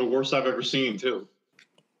probably one of the worst I've ever seen too.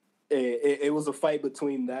 It was a fight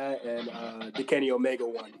between that and the Kenny Omega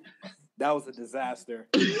one. That was a disaster.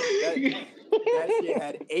 That shit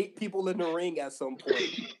had 8 people in the ring at some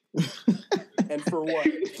point. And for what?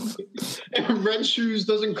 And Red Shoes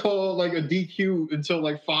doesn't call like a DQ until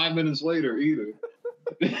like 5 minutes later either.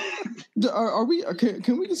 Are we?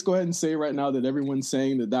 Can we just go ahead and say right now that everyone's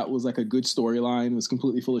saying that was like a good storyline, was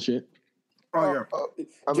completely full of shit? Oh yeah.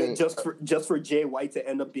 I mean, just for Jay White to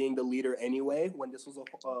end up being the leader anyway, when this was a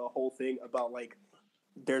whole thing about like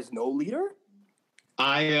there's no leader.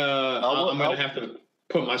 I'm gonna have to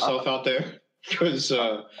put myself out there because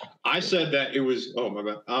I said that it was. Oh my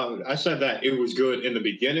bad. I said that it was good in the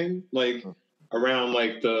beginning, like around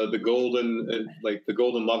like the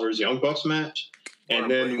Golden Lovers Young Bucks match.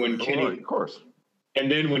 And then when Kenny, of course,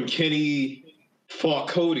 and then when Kenny fought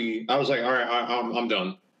Cody, I was like, all right, I'm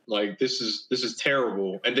done. Like this is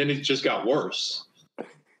terrible. And then it just got worse.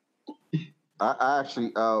 I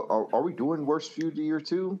actually, are we doing worst feud of the year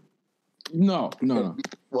too? No.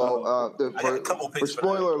 Well, for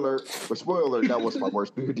spoiler alert, that was my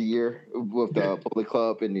worst feud of the year with the Bullet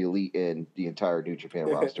Club and the Elite and the entire New Japan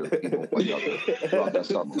roster. Just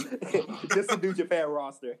the New Japan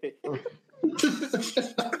roster.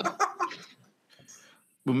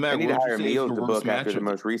 But Matt, I need to hire Meelz to book after the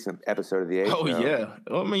most recent episode of the A Show. Oh yeah,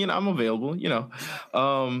 I mean, I'm available.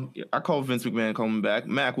 I call Vince McMahon coming back.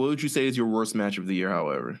 Mac, what would you say is your worst match of the year?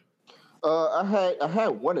 However, I had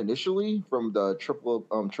one initially from the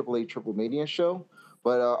AAA Triple Mania show,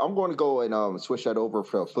 but I'm going to go and switch that over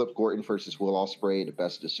for Flip Gordon versus Will Ospreay, the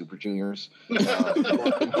best of the Super Juniors. That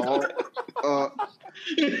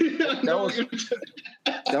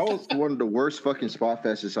was one of the worst fucking spot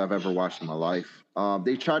fests I've ever watched in my life.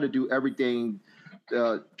 They try to do everything,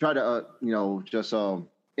 just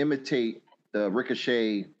imitate the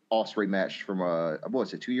Ricochet Ospreay match from what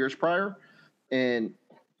was it, 2 years prior, and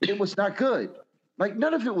it was not good. Like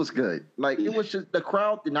none of it was good. Like it was just the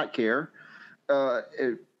crowd did not care.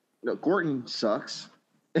 Gordon sucks.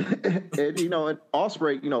 and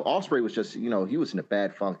Ospreay was just, he was in a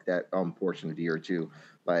bad funk that portion of the year too.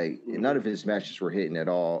 Like none of his matches were hitting at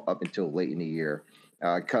all up until late in the year.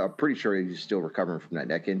 I'm pretty sure he's still recovering from that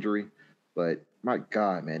neck injury. But my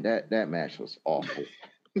God, man, that match was awful.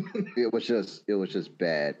 It was just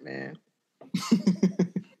bad, man.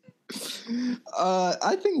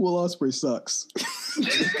 I think Will Ospreay sucks.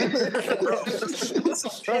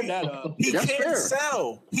 Turn that up. He can't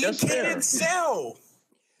sell.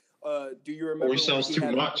 Do you remember? Or he sells too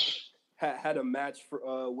much. Had a match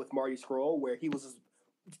with Marty Scurll where he was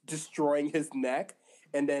destroying his neck,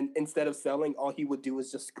 and then instead of selling, all he would do is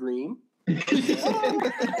just scream. He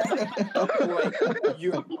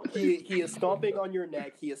is stomping on your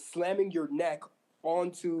neck. He is slamming your neck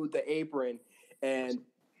onto the apron, and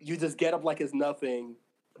you just get up like it's nothing,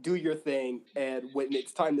 do your thing, and when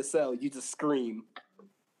it's time to sell, you just scream.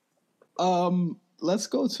 Let's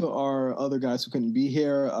go to our other guys who couldn't be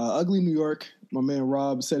here. Ugly New York, my man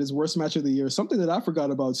Rob said his worst match of the year. Something that I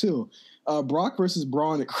forgot about too. Brock versus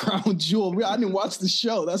Braun at Crown Jewel. I didn't watch the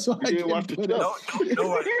show. That's why I didn't watch the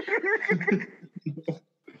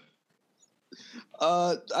show.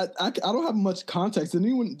 I don't have much context.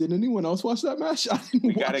 Did anyone else watch that match?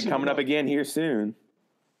 We got it coming up again here soon.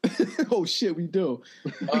 Oh shit, we do.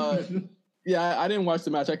 Yeah, I didn't watch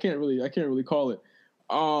the match. I can't really call it.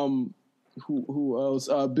 Who else?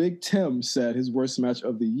 Big Tim said his worst match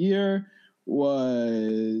of the year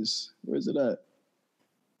was, where's it at?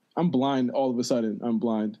 I'm blind. All of a sudden, I'm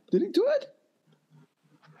blind. Did he do it?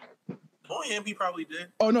 Oh yeah, he probably did.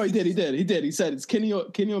 Oh no, he did. He said it's Kenny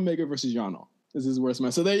Omega versus Yano. This is his worst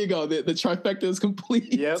match. So there you go. The trifecta is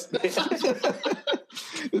complete. Yep.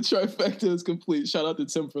 The trifecta is complete. Shout out to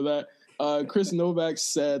Tim for that. Chris Novak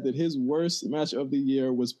said that his worst match of the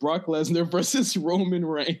year was Brock Lesnar versus Roman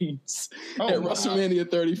Reigns at WrestleMania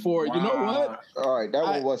 34. Wow. You know what? All right, that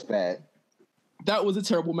one was bad. That was a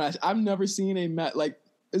terrible match. I've never seen a match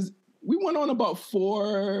we went on about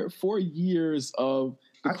four years of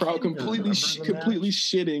the crowd completely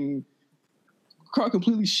shitting. Crowd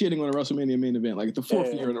completely shitting on a WrestleMania main event, like the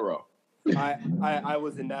fourth year in a row. I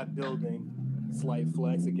was in that building. Slight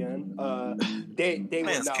flex again. They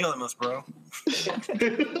man's killing us, bro.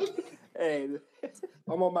 Hey,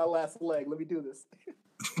 I'm on my last leg. Let me do this.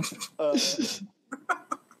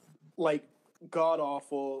 Like god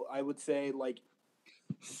awful. I would say like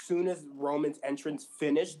soon as Roman's entrance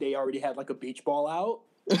finished, they already had like a beach ball out.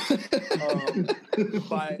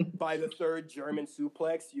 By the third German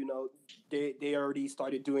suplex, you know, they already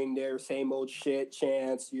started doing their same old shit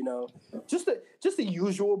chants, you know, just the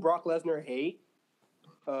usual Brock Lesnar hate,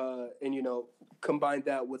 and you know, combine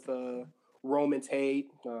that with Roman's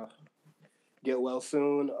hate, get well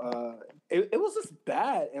soon. It was just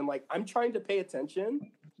bad, and like I'm trying to pay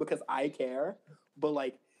attention because I care, but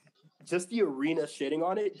like just the arena shitting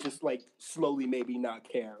on it, just like slowly maybe not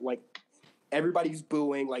care, like. Everybody's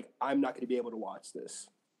booing. Like I'm not going to be able to watch this.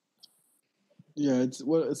 Yeah, it's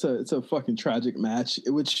a fucking tragic match,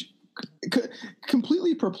 which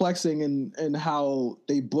completely perplexing in how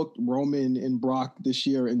they booked Roman and Brock this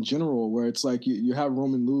year in general. Where it's like you have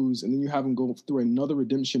Roman lose, and then you have him go through another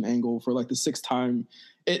redemption angle for like the sixth time,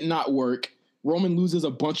 it not work. Roman loses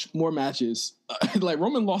a bunch more matches. Like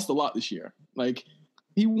Roman lost a lot this year. Like.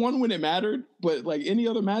 He won when it mattered, but like any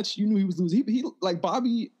other match, you knew he was losing. He like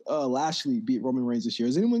Bobby Lashley beat Roman Reigns this year.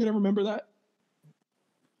 Is anyone gonna remember that?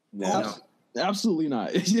 No. Absolutely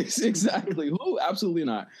not. Exactly. Who? Absolutely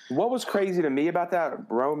not. What was crazy to me about that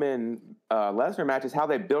Roman Lesnar match is how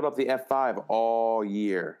they built up the F5 all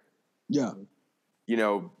year. Yeah. You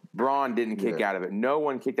know, Braun didn't kick out of it. No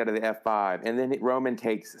one kicked out of the F5, and then Roman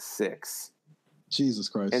takes 6. Jesus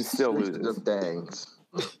Christ! And still loses. Thanks.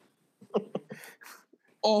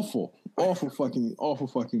 Awful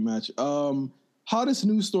fucking match. Hottest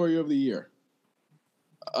news story of the year.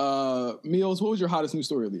 Meelz, what was your hottest news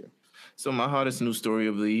story of the year? So my hottest news story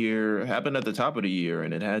of the year happened at the top of the year,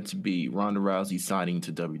 and it had to be Ronda Rousey signing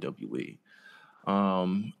to WWE.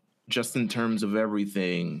 Just in terms of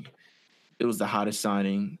everything, it was the hottest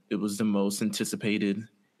signing. It was the most anticipated.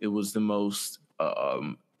 It was the most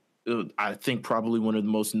I think probably one of the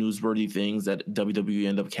most newsworthy things that WWE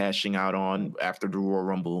ended up cashing out on after the Royal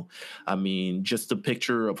Rumble. I mean, just the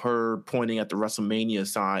picture of her pointing at the WrestleMania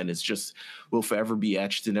sign is just will forever be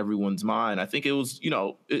etched in everyone's mind. I think it was, you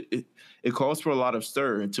know, it calls for a lot of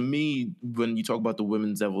stir. And to me, when you talk about the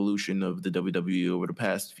women's evolution of the WWE over the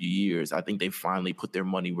past few years, I think they finally put their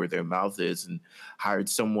money where their mouth is and hired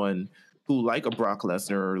someone who, like a Brock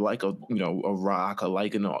Lesnar, or like a Rock, or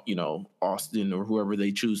like Austin, or whoever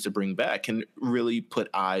they choose to bring back, can really put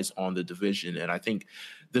eyes on the division. And I think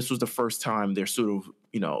this was the first time they're sort of,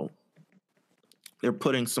 they're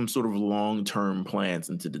putting some sort of long-term plans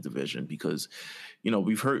into the division, because,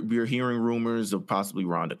 we're hearing rumors of possibly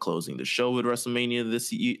Ronda closing the show at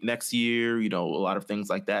WrestleMania next year, a lot of things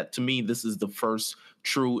like that. To me, this is the first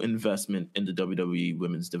true investment in the WWE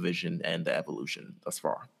women's division and the evolution thus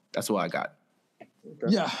far. That's what I got.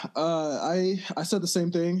 Okay. Yeah, I said the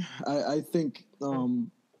same thing. I think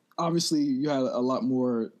obviously you had a lot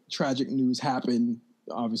more tragic news happen,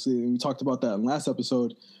 obviously, and we talked about that in last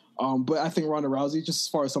episode. But I think Ronda Rousey, just as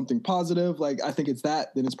far as something positive, like I think it's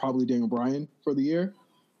that, then it's probably Daniel Bryan for the year.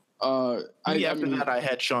 After that, I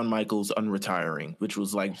had Shawn Michaels unretiring, which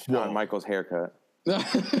was like Shawn Michaels' haircut.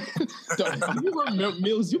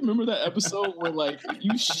 Meelz, you remember that episode where like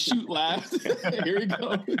you shoot laugh? Here he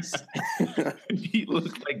goes. He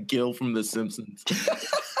looked like Gil from The Simpsons.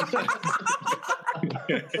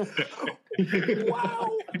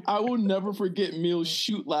 Wow. I will never forget Meelz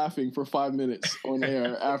shoot laughing for 5 minutes on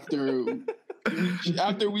air after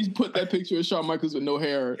we put that picture of Shawn Michaels with no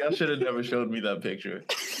hair. Y'all should have never showed me that picture.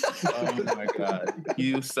 Oh my God.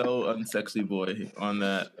 You so unsexy boy on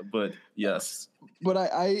that. But yes. But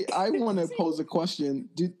I want to pose a question.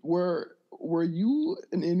 Were you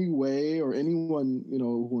in any way, or anyone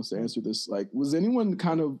who wants to answer this, like, was anyone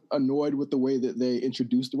kind of annoyed with the way that they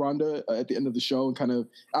introduced Ronda at the end of the show, and kind of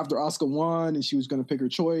after Asuka won and she was going to pick her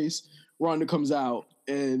choice, Ronda comes out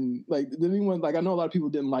and like, did anyone, like, I know a lot of people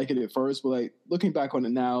didn't like it at first, but like looking back on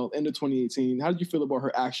it now, end of 2018, how did you feel about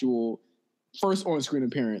her actual first on-screen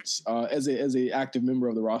appearance as a active member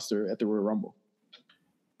of the roster at the Royal Rumble?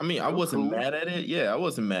 I mean, I wasn't mad at it. Yeah, I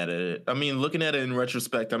wasn't mad at it. I mean, looking at it in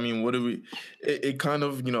retrospect, I mean, it kind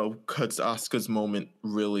of, cuts Asuka's moment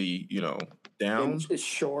really, down. It's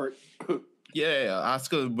short. Yeah,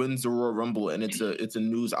 Asuka wins the Royal Rumble, and it's a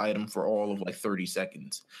news item for all of like 30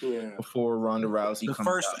 seconds. Yeah. Before Ronda Rousey the comes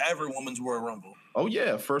first out. ever women's Royal Rumble. Oh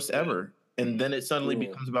yeah, first ever. And then it suddenly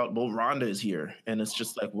becomes about, well, Ronda is here, and it's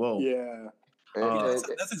just like, whoa. Yeah.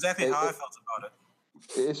 That's exactly how I felt about it.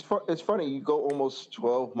 It's funny. You go almost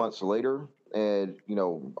 12 months later, and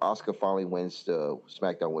Asuka finally wins the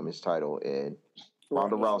SmackDown Women's title, and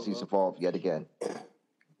Ronda Rousey's involved yet again,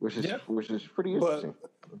 which is pretty interesting.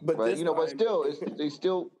 But still, it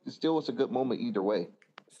still was a good moment either way.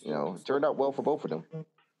 It turned out well for both of them.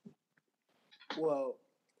 Well,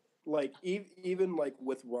 like even like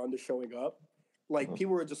with Ronda showing up, like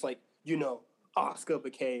people were just like, Asuka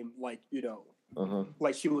became like,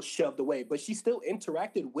 like she was shoved away, but she still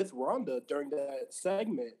interacted with Ronda during that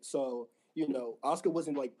segment. So, Asuka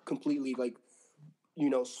wasn't like completely like,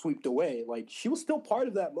 swept away. Like she was still part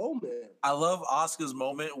of that moment. I love Asuka's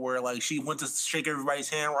moment where like she went to shake everybody's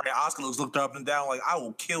hand, right? Asuka looked up and down like, I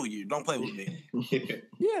will kill you. Don't play with me.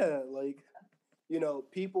 Yeah, like,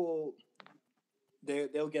 people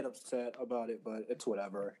they'll get upset about it, but it's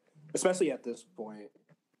whatever. Especially at this point.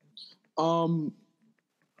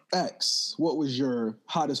 X, what was your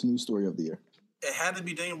hottest news story of the year? It had to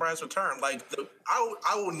be Daniel Bryan's return. Like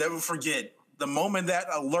I will never forget the moment that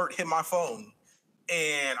alert hit my phone,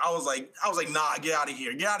 and I was like, nah, get out of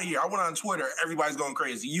here, get out of here. I went on Twitter, everybody's going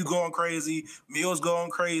crazy. You going crazy? Meelz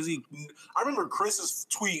going crazy. I remember Chris's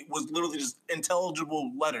tweet was literally just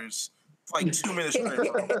intelligible letters. Like 2 minutes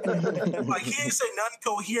straight. Like he didn't say nothing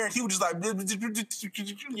coherent. He was just like, you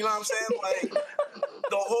know what I'm saying? Like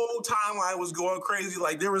the whole timeline was going crazy.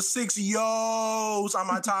 Like there were 6 yos on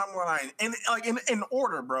my timeline, and like in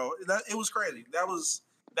order, bro. It was crazy.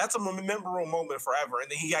 That's a memorable moment forever. And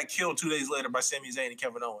then he got killed 2 days later by Sami Zayn and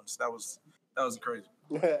Kevin Owens. That was crazy.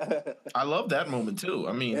 I love that moment too.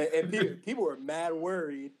 I mean, and people were mad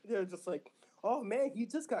worried. They're just like, oh man, he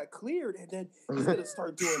just got cleared, and then he's gonna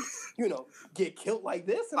start doing, get killed like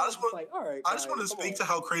this. And I just like, all right. I just want to speak to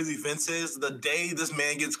how crazy Vince is. The day this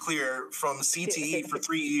man gets cleared from CTE for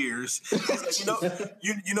 3 years, he's like,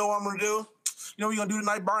 you know what I'm gonna do? You know what you're gonna do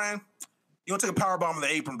tonight, Brian? You're gonna take a power bomb in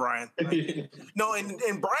the apron, Brian. No, and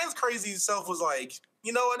Brian's crazy self was like,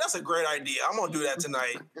 you know what? That's a great idea. I'm gonna do that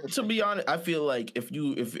tonight. To be honest, I feel like if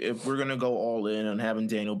we're gonna go all in on having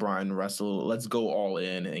Daniel Bryan wrestle, let's go all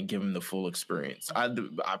in and give him the full experience. I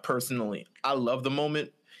personally, I love the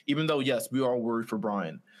moment, even though yes, we are worried for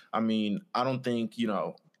Bryan. I mean, I don't think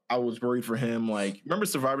I was worried for him. Like, remember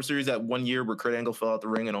Survivor Series that 1 year where Kurt Angle fell out the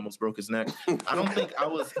ring and almost broke his neck? I don't think I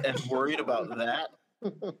was as worried about that.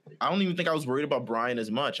 I don't even think I was worried about Bryan as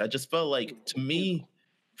much. I just felt like, to me,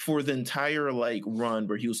 for the entire like run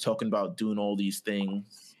where he was talking about doing all these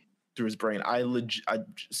things through his brain,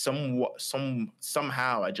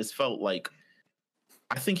 somehow I just felt like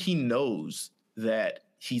I think he knows that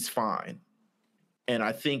he's fine. And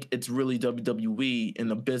I think it's really WWE in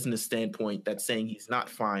a business standpoint that's saying he's not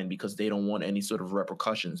fine because they don't want any sort of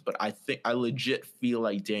repercussions. But I legit feel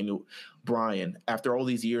like Daniel Bryan, after all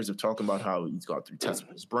these years of talking about how he's gone through tests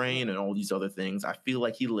with his brain and all these other things, I feel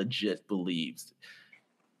like he legit believes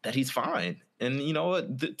that he's fine. And you know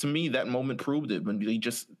what? To me, that moment proved it when they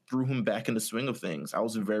just threw him back in the swing of things. I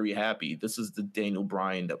was very happy. This is the Daniel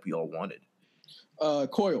Bryan that we all wanted.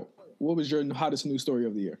 Coyle, what was your hottest news story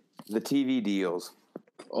of the year? The TV deals.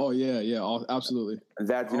 Oh, yeah, absolutely.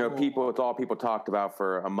 That, it's all people talked about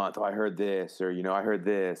for a month. Oh, I heard this, or, I heard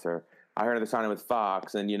this, or I heard they're signing with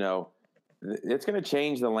Fox. And, it's going to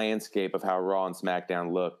change the landscape of how Raw and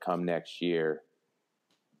SmackDown look come next year.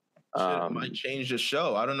 It might change the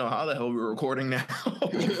show. I don't know how the hell we're recording now.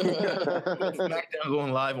 SmackDown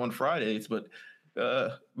going live on Fridays, but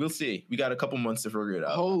we'll see. We got a couple months to figure it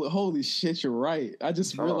out. Holy shit, you're right. I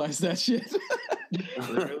just realized that shit.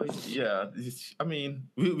 Really? Yeah. I mean,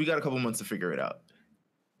 we got a couple months to figure it out.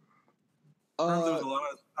 I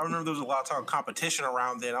remember there was a lot of talk of competition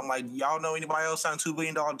around then. I'm like, y'all know anybody else signed $2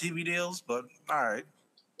 billion TV deals? But all right.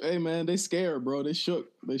 Hey man, they scared, bro. They shook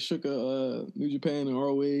New Japan and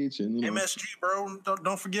ROH and MSG, bro.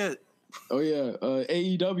 Don't forget. Oh yeah,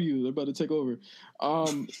 AEW, they're about to take over.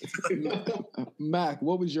 Mac,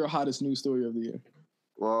 what was your hottest news story of the year?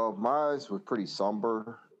 Well, mine was pretty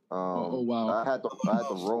somber. Wow! I had the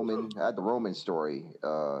Roman story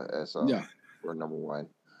as for number one.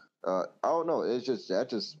 I don't know. It's just that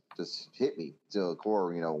just hit me to the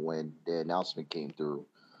core. When the announcement came through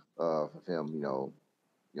of him,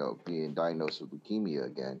 being diagnosed with leukemia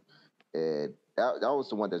again, and that was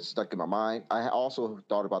the one that stuck in my mind. I also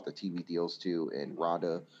thought about the TV deals too, and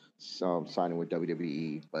Ronda signing with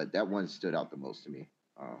WWE, but that one stood out the most to me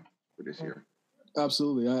for this year.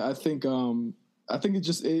 Absolutely, I think it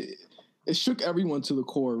just it shook everyone to the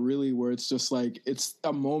core, really, where it's just like it's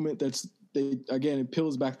a moment it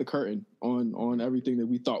peels back the curtain on everything that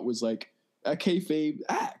we thought was like a kayfabe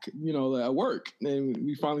act, at work, and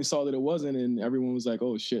we finally saw that it wasn't, and everyone was like,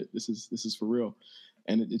 "Oh shit, this is for real,"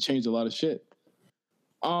 and it changed a lot of shit.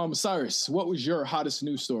 Cyrus, what was your hottest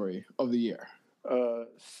news story of the year?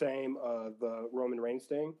 Same, the Roman Reigns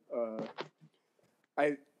thing.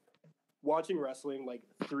 Watching wrestling like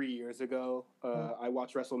 3 years ago, I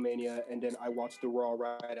watched WrestleMania and then I watched the Raw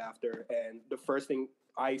right after. And the first thing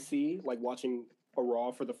I see, like watching a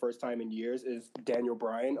Raw for the first time in years, is Daniel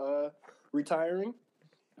Bryan retiring.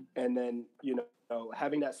 And then,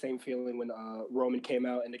 having that same feeling when Roman came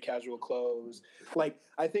out in the casual clothes. Like,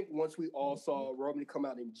 I think once we all saw Roman come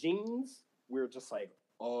out in jeans, we were just like,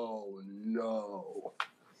 oh no.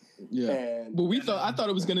 Yeah, but I thought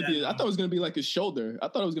it was gonna be like his shoulder. I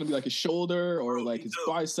thought it was gonna be like his shoulder or like his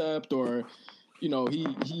bicep or, he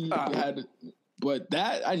had. But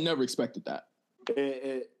that I never expected that.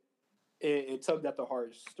 It tugged at the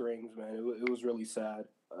heartstrings, man. It was really sad.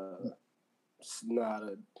 It's not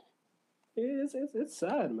a. It's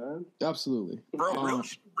sad, man. Absolutely, bro.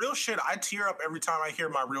 Real shit. I tear up every time I hear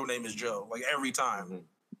my real name is Joe. Like every time.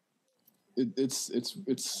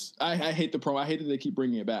 It's I hate the promo. I hate that they keep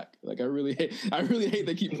bringing it back. Like I really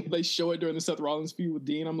hate they show it during the Seth Rollins feud with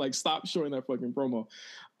Dean. I'm like, stop showing that fucking promo.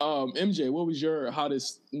 MJ, what was your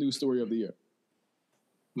hottest news story of the year?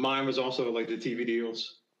 Mine was also like the TV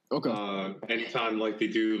deals. Okay. Anytime like they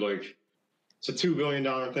do like it's a $2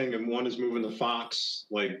 billion thing and one is moving to Fox,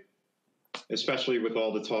 like especially with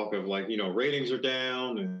all the talk of like, ratings are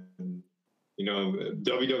down and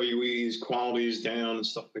WWE's quality is down and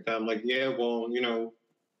stuff like that. I'm like, yeah, well,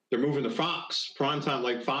 they're moving to Fox. Primetime,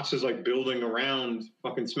 like Fox is like building around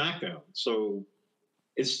fucking SmackDown. So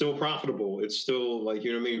it's still profitable. It's still like,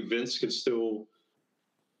 Vince could still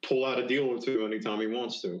pull out a deal or two anytime he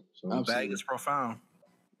wants to. So the bag is profound.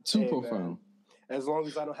 Too profound. Man. As long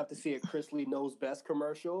as I don't have to see a Chris Lee Knows Best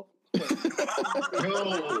commercial. Yo,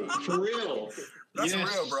 for real. That's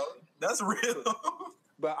real, bro. That's real.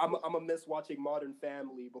 But I'm gonna miss watching Modern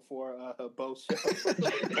Family before both shows.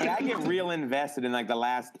 Hey, I get real invested in like the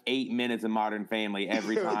last 8 minutes of Modern Family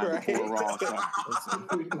every time Right. before Raw. So.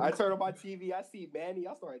 I turn on my TV, I see Manny,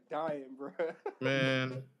 I start dying, bro.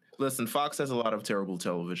 Man, listen, Fox has a lot of terrible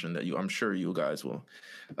television that I'm sure you guys will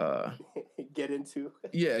get into.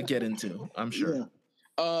 Yeah, get into. I'm sure.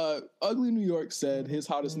 Yeah. Ugly New York said his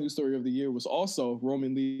hottest news story of the year was also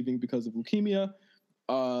Roman leaving because of leukemia.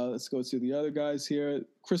 Let's go to the other guys here.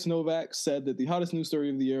 Chris Novak said that the hottest news story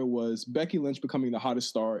of the year was Becky Lynch becoming the hottest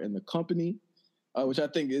star in the company, which I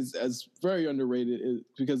think is very underrated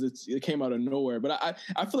because it came out of nowhere. But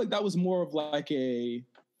I feel like that was more of like a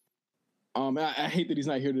I hate that he's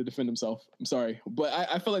not here to defend himself. I'm sorry. But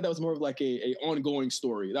I feel like that was more of like a ongoing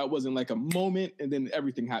story. That wasn't like a moment and then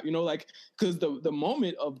everything happened. Because the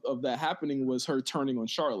moment of that happening was her turning on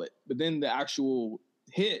Charlotte. But then the actual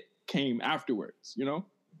hit came afterwards,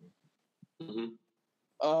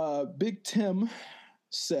 Mm-hmm. Big Tim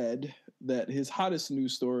said that his hottest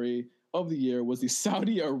news story of the year was the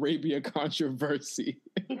Saudi Arabia controversy.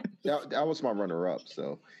 That was my runner-up.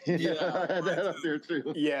 So yeah, that up there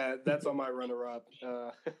too. Yeah, that's on my runner-up.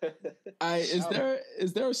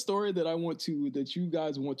 Is there a story that you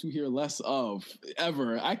guys want to hear less of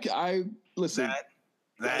ever? I listen.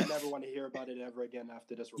 I never want to hear about it ever again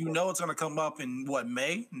after this report. It's going to come up in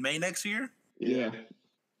May next year. Yeah.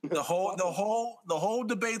 The whole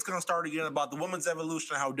debate's going to start again about the women's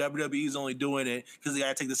evolution and how WWE is only doing it because they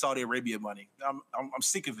got to take the Saudi Arabia money. I'm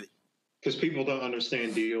sick of it. Because people don't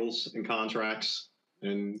understand deals and contracts,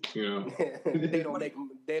 and they don't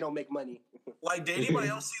make money. Like, did anybody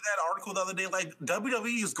else see that article the other day? Like,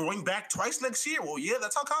 WWE is going back twice next year. Well, yeah,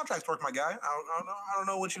 that's how contracts work, my guy. I don't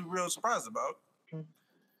know what you're real surprised about.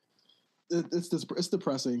 It's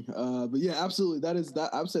depressing, but yeah, absolutely. That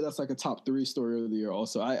I would say that's like a top 3 story of the year.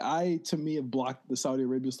 Also, I to me have blocked the Saudi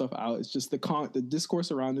Arabia stuff out. It's just the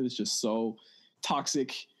discourse around it is just so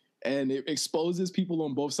toxic and it exposes people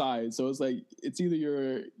on both sides. So it's like it's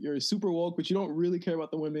either you're super woke, but you don't really care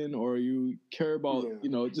about the women, or you care about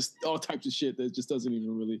just all types of shit that just doesn't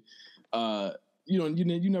even really,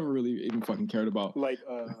 you never really even fucking cared about. Like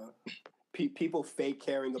people fake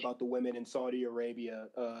caring about the women in Saudi Arabia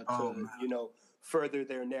to further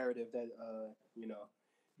their narrative that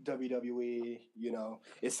WWE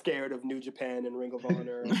is scared of New Japan and Ring of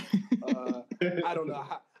Honor. I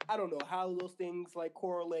don't know how those things like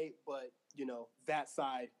correlate, but that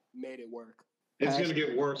side made it work. It's going to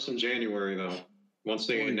get worse in January though, once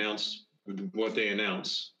they announce what they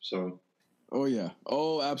announce. So. Oh yeah.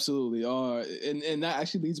 Oh, absolutely. And that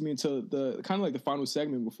actually leads me into the kind of like the final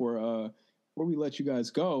segment before we let you guys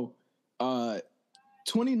go.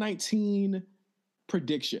 2019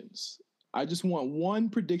 predictions. I just want one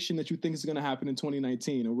prediction that you think is going to happen in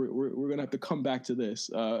 2019, and we're going to have to come back to this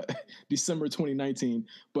December 2019.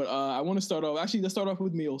 But I want to start off. Actually, let's start off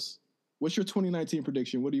with Meelz. What's your 2019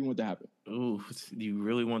 prediction? What do you want to happen? Ooh, do you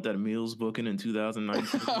really want that Meelz booking in 2019?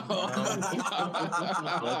 Let's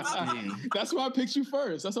see. That's why I picked you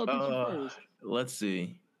first. Let's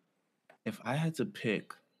see. If I had to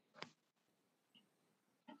pick,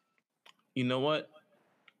 you know what?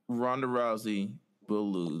 Ronda Rousey will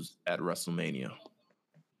lose at WrestleMania.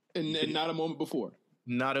 And not a moment before.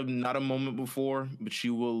 Not a moment before, but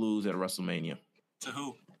she will lose at WrestleMania. To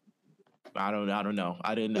who? I don't know.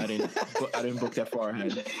 I didn't book that far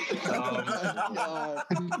ahead.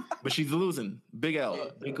 But she's losing. Big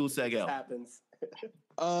L. Big Goose Egg L. Happens.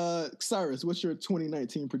 Cyrus, what's your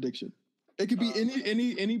 2019 prediction? It could be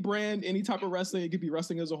any brand, any type of wrestling. It could be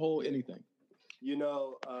wrestling as a whole, anything.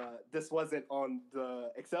 This wasn't on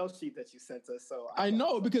the Excel sheet that you sent us, so I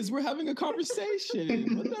know because we're having a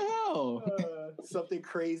conversation. What the hell? Something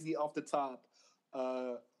crazy off the top.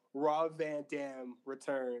 Rob Van Dam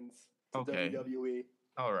returns to WWE.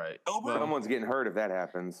 All right. Someone's getting hurt if that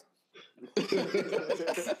happens.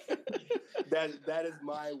 That is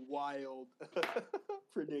my wild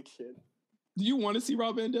prediction. Do you want to see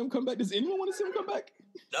Rob Van Dam come back? Does anyone want to see him come back?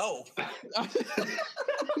 No.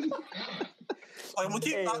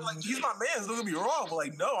 He's my man. Don't get me wrong,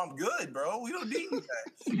 but no, I'm good, bro. We don't need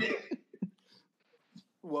that.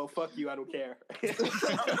 Well, fuck you. I don't care.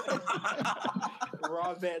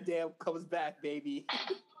 Rob Van Dam comes back, baby.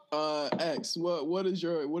 X, what is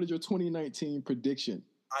your 2019 prediction?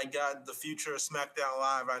 I got the future of SmackDown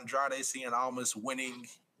Live, Andrade Cien Almas winning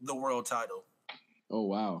the world title. Oh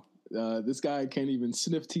wow. This guy can't even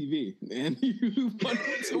sniff TV, and you want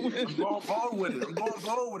him to win. I'm going forward with it,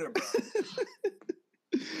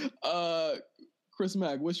 bro. Chris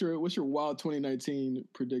Mack, what's your wild 2019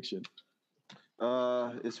 prediction?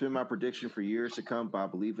 It's been my prediction for years to come, but I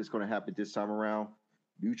believe it's going to happen this time around.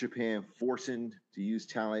 New Japan forcing to use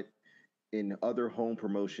talent in other home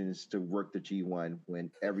promotions to work the G1 when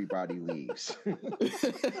everybody leaves.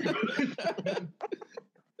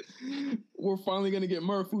 We're finally going to get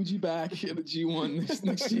Marufuji back in the G1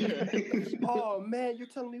 next year. Oh, man, you're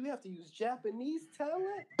telling me we have to use Japanese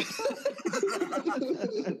talent?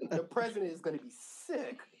 The president is going to be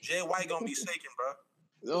sick. Jay White going to be shaking, bro.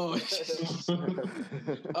 Oh,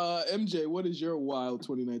 MJ, what is your wild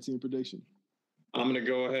 2019 prediction? I'm going to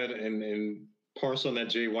go ahead and parse on that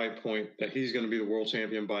Jay White point that he's going to be the world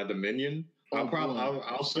champion by Dominion.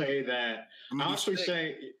 I'll say that. I'll actually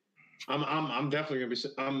say I'm definitely going to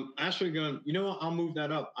be. I'm actually going. You know what? I'll move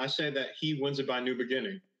that up. I say that he wins it by New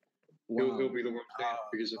Beginning. Wow. He'll be the world champion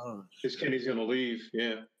because his Kenny's going to leave.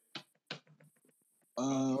 Yeah.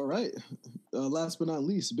 All right. Last but not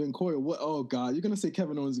least, Ben Coyle. What? Oh God, you're going to say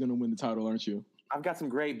Kevin Owens is going to win the title, aren't you? I've got some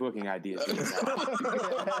great booking ideas.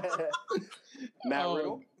 Matt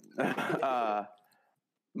Riddle.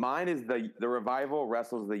 Mine is the Revival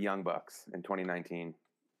wrestles the Young Bucks in 2019.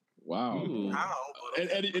 Wow.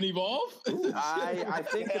 And Evolve? I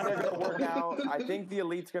think that they're going to work out. I think the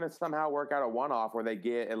Elite's going to somehow work out a one-off where they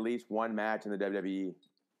get at least one match in the WWE.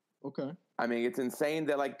 Okay. I mean, it's insane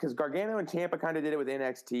that, because Gargano and Ciampa kind of did it with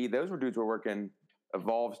NXT. Those dudes were working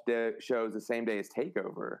Evolve shows the same day as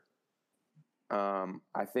TakeOver.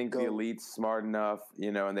 I think the Elite's smart enough,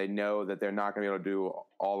 and they know that they're not going to be able to do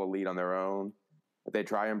all Elite on their own. But they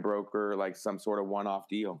try and broker some sort of one-off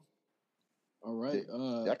deal. All right.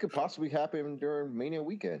 That could possibly happen during Mania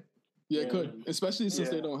weekend. Yeah, it could, especially since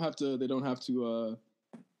they don't have to. They don't have to.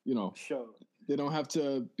 Show. They don't have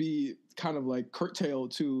to be kind of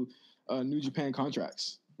curtailed to New Japan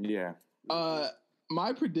contracts. Yeah.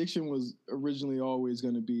 My prediction was originally always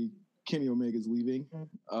going to be Kenny Omega's leaving.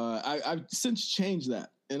 I've since changed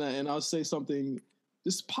that, and I'll say something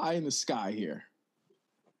just pie in the sky here.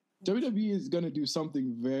 WWE is going to do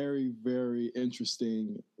something very, very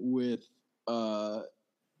interesting with. I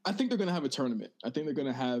think they're going to have a tournament. I think they're going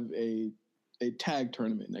to have a tag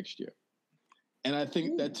tournament next year. And I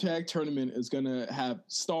think that tag tournament is going to have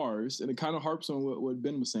stars, and it kind of harps on what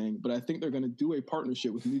Ben was saying, but I think they're going to do a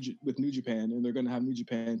partnership with New Japan, and they're going to have New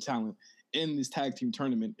Japan talent in this tag team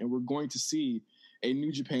tournament, and we're going to see a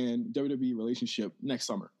New Japan WWE relationship next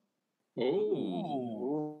summer.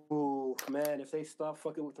 Oh, man, if they stop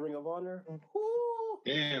fucking with Ring of Honor. Ooh.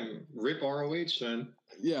 Damn, rip ROH then.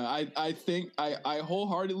 Yeah, I think I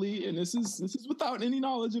wholeheartedly, and this is without any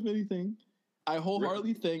knowledge of anything, I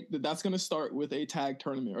wholeheartedly think that that's going to start with a tag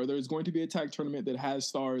tournament, or there's going to be a tag tournament that has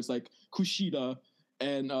stars like Kushida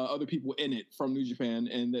and other people in it from New Japan,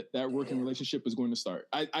 and that working relationship is going to start.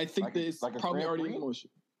 I think that it's like probably already in motion.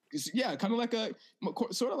 Yeah, kind of like think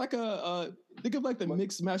of like the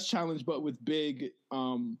mixed match challenge, but with big,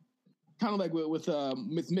 kind of like with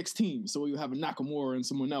mixed teams. So you have a Nakamura and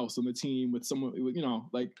someone else on the team with someone,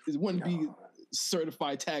 like it wouldn't be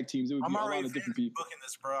certified tag teams. It would be a lot of different people. Booking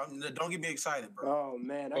this, bro. Don't get me excited, bro. Oh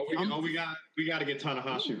man, we got to get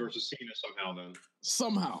Tanahashi versus Cena somehow then.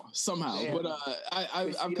 Somehow. Damn. But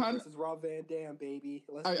I'm kind of versus Rob Van Dam, baby.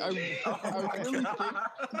 I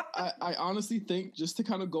honestly think, just to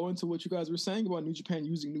kind of go into what you guys were saying about New Japan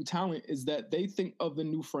using new talent, is that they think of the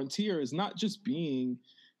new frontier as not just being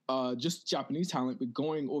just Japanese talent, but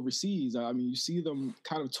going overseas. I mean, you see them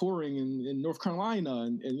kind of touring in North Carolina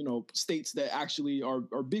and states that actually are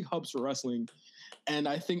big hubs for wrestling. And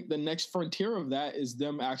I think the next frontier of that is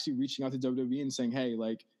them actually reaching out to WWE and saying, hey,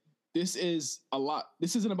 like, this is a lot.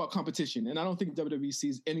 This isn't about competition. And I don't think WWE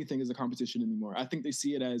sees anything as a competition anymore. I think they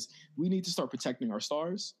see it as, we need to start protecting our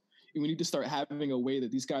stars. And we need to start having a way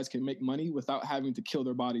that these guys can make money without having to kill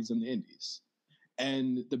their bodies in the indies.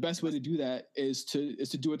 And the best way to do that is to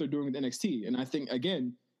do what they're doing with NXT. And I think,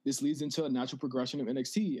 again, this leads into a natural progression of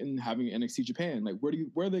NXT and having NXT Japan. Like,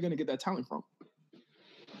 where are they going to get that talent from?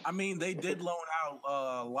 I mean, they did loan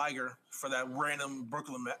out Liger for that random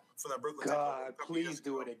Brooklyn. God, please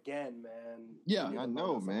do it again, man. Yeah, I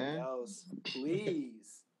know, man.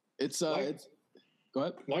 Please. It's go ahead.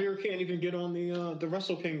 Liger can't even get on the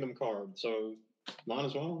Wrestle Kingdom card, so might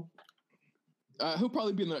as well. He'll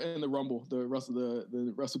probably be in the Rumble, the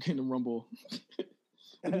Wrestle Kingdom Rumble,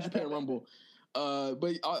 the New Japan Rumble.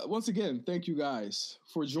 But once again, thank you guys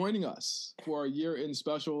for joining us for our year-end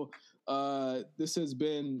special. This has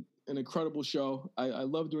been an incredible show. I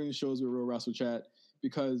love doing the shows with Real Wrestle Chat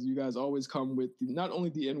because you guys always come with not only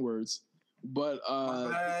the N-words, but my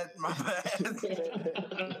bad.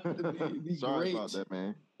 Sorry about that,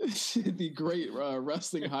 man. The great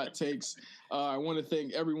wrestling hot takes. I want to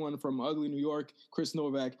thank everyone from Ugly New York, Chris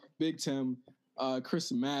Novak, Big Tim,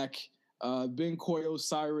 Chris Mack, Ben Koyo,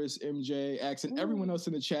 Cyrus, MJ, X, and everyone else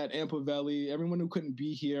in the chat, Ampavelli, everyone who couldn't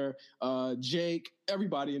be here, Jake,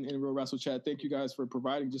 everybody in Real Wrestle Chat. Thank you guys for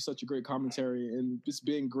providing just such a great commentary and just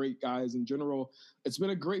being great guys in general. It's been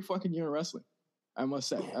a great fucking year in wrestling, I must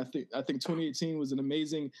say. I think 2018 was an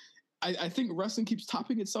amazing. I think wrestling keeps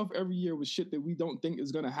topping itself every year with shit that we don't think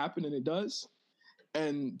is going to happen, and it does.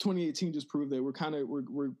 And 2018 just proved that we're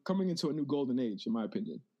coming into a new golden age, in my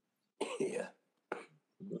opinion. Yeah.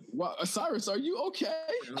 Wow, Cyrus, are you okay?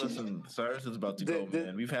 Listen, Cyrus is about to go,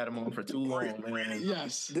 man. We've had him on for too long, man.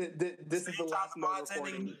 Yes. This is the last one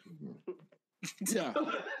recording. Yeah.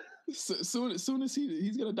 Soon as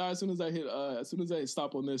he's gonna die as soon as I hit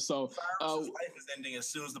stop on this. So Cyrus's life is ending as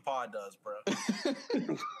soon as the pod does, bro.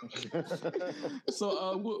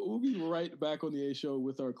 So we'll be right back on the A Show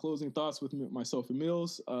with our closing thoughts with myself and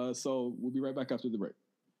Meelz. So we'll be right back after the break.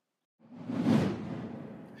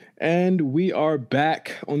 And we are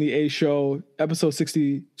back on the A Show, episode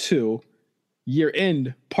 62, year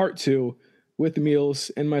end, part 2, with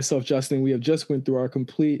Meelz and myself, Justin. We have just went through our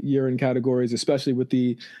complete year-end categories, especially with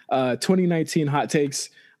the 2019 hot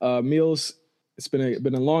takes. Meelz, it's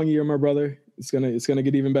been a long year, my brother. It's gonna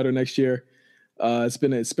get even better next year. It's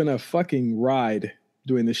been a fucking ride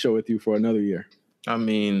doing this show with you for another year. I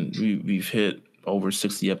mean, we've hit over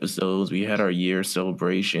 60 episodes. We had our year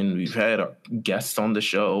celebration. We've had our guests on the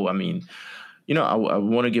show. I mean, I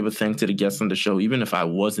want to give a thanks to the guests on the show, even if I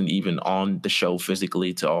wasn't even on the show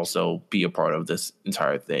physically, to also be a part of this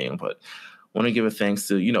entire thing. But I want to give a thanks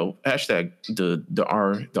to, hashtag the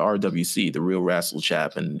RWC, the Real Wrestle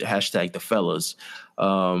Chat, and hashtag the fellas,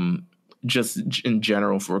 just in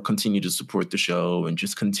general, for continuing to support the show and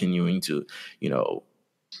just continuing to,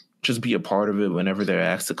 just be a part of it whenever they're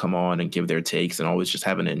asked to come on and give their takes, and always just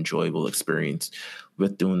have an enjoyable experience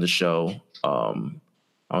with doing the show.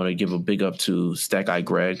 I want to give a big up to Stack Eye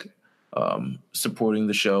Greg, supporting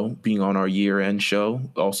the show, being on our year-end show,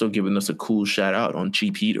 also giving us a cool shout out on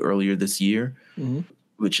Cheap Heat earlier this year,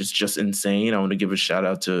 which is just insane. I want to give a shout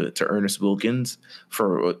out to Ernest Wilkins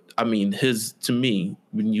for, I mean, to me,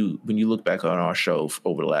 when you look back on our show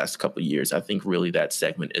over the last couple of years, I think really that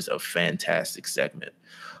segment is a fantastic segment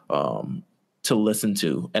to listen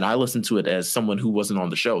to. And I listened to it as someone who wasn't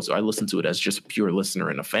on the show. So I listened to it as just a pure listener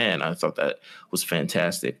and a fan. I thought that was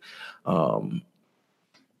fantastic.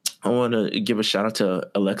 I want to give a shout out to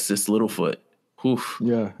Alexis Littlefoot. Oof.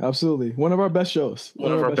 Yeah, absolutely. One of our best shows.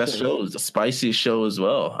 One of our best shows. The spiciest show as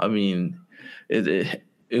well. I mean, it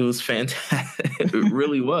was fantastic. It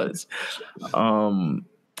really was.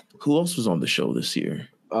 Who else was on the show this year?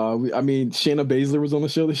 Shayna Baszler was on the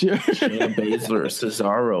show this year. Shayna Baszler,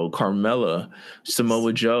 Cesaro, Carmella,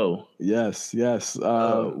 Samoa Joe. Yes. Bill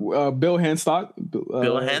Handstock.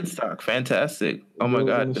 Bill Handstock, fantastic. Oh my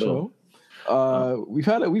God, Bill. We've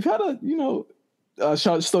had a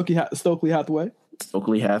shout out Stokely Hathaway.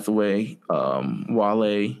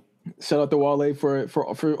 Wale. Shout out to Wale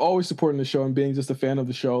for always supporting the show and being just a fan of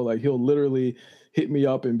the show. Like, he'll literally hit me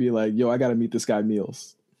up and be like, "Yo, I got to meet this guy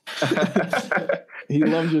Meelz." He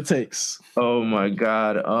loves your takes. Oh my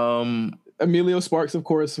God. Emilio Sparks, of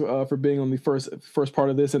course, for being on the first part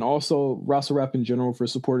of this, and also Wrestle Rap in general for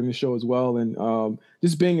supporting the show as well, and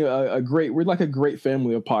just being we're like a great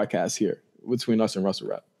family of podcasts here between us and Wrestle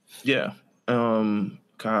Rap. Yeah.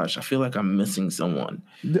 Gosh, I feel like I'm missing someone.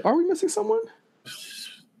 Are we missing someone?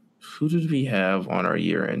 Who did we have on our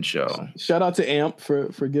year-end show? Shout out to Amp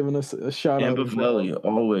for giving us a shout out. Amp Valley,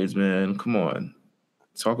 always, man. Come on,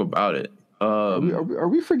 talk about it. Are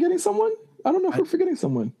we forgetting someone? I don't know if we're forgetting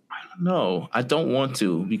someone. I don't know. I don't want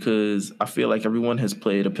to, because I feel like everyone has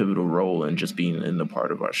played a pivotal role in just being in the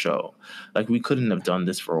part of our show. Like, we couldn't have done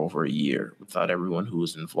this for over a year without everyone who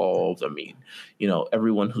was involved. I mean,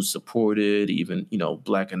 everyone who supported, even,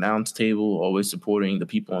 Black Announce Table, always supporting, the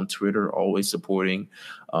people on Twitter, always supporting,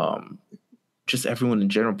 just everyone in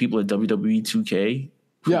general, people at WWE 2K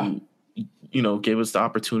who, gave us the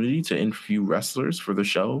opportunity to interview wrestlers for the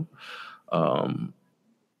show.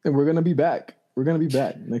 And we're going to be back. We're going to be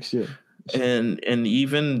back next year. And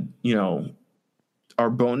even, our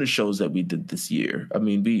bonus shows that we did this year. I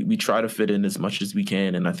mean, we try to fit in as much as we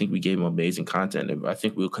can, and I think we gave them amazing content. And I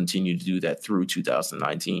think we'll continue to do that through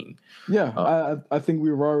 2019. Yeah, I think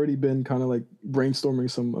we've already been kind of like brainstorming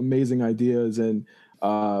some amazing ideas, and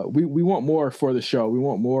we want more for the show. We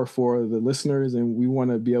want more for the listeners, and we want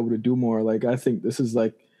to be able to do more. Like, I think this is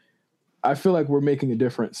I feel like we're making a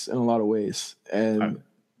difference in a lot of ways, and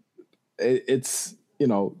it's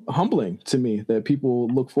humbling to me that people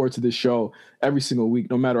look forward to this show every single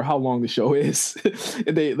week, no matter how long the show is.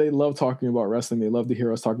 They love talking about wrestling. They love to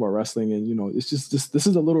hear us talk about wrestling, and it's just this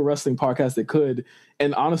is a little wrestling podcast that could,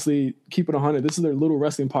 and honestly, keep it 100. This is their little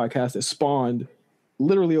wrestling podcast that spawned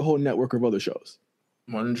literally a whole network of other shows.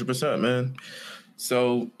 100%, man.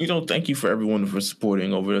 So, thank you for everyone for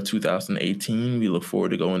supporting over 2018. We look forward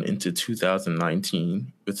to going into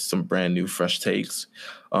 2019 with some brand new, fresh takes.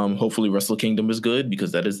 Hopefully Wrestle Kingdom is good,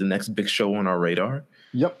 because that is the next big show on our radar.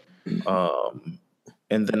 Yep.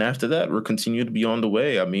 And then after that, we'll continue to be on the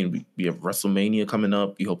way. I mean, we have WrestleMania coming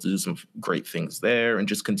up. We hope to do some great things there and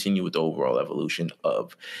just continue with the overall evolution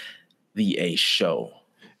of the A show.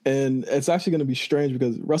 And it's actually going to be strange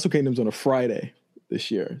because Wrestle Kingdom's on a Friday this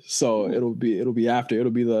year, so it'll be after.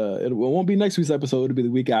 It won't be next week's episode. It'll be the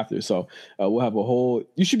week after. So we'll have a whole.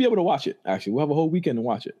 You should be able to watch it. Actually, we'll have a whole weekend to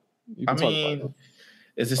watch it.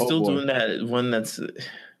 Is it still doing that one that's?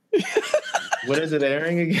 What is it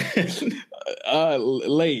airing again?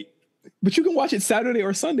 Late, but you can watch it Saturday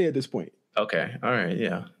or Sunday at this point. Okay, all right,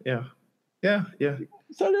 yeah.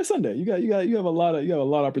 Saturday or Sunday, you have a lot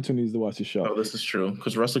of opportunities to watch the show. Oh, this is true,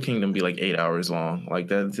 because Wrestle Kingdom be like 8 hours long, like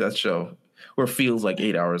that show. Or feels like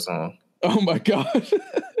 8 hours long. Oh my God.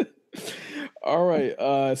 All right.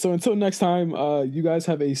 So until next time, you guys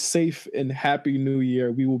have a safe and happy new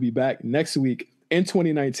year. We will be back next week in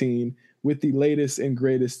 2019 with the latest and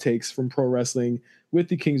greatest takes from pro wrestling with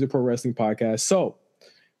the Kings of Pro Wrestling podcast. So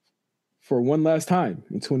for one last time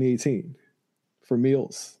in 2018, for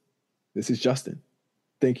Meelz, this is Justin.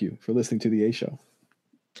 Thank you for listening to The A Show.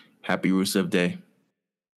 Happy Rusev Day.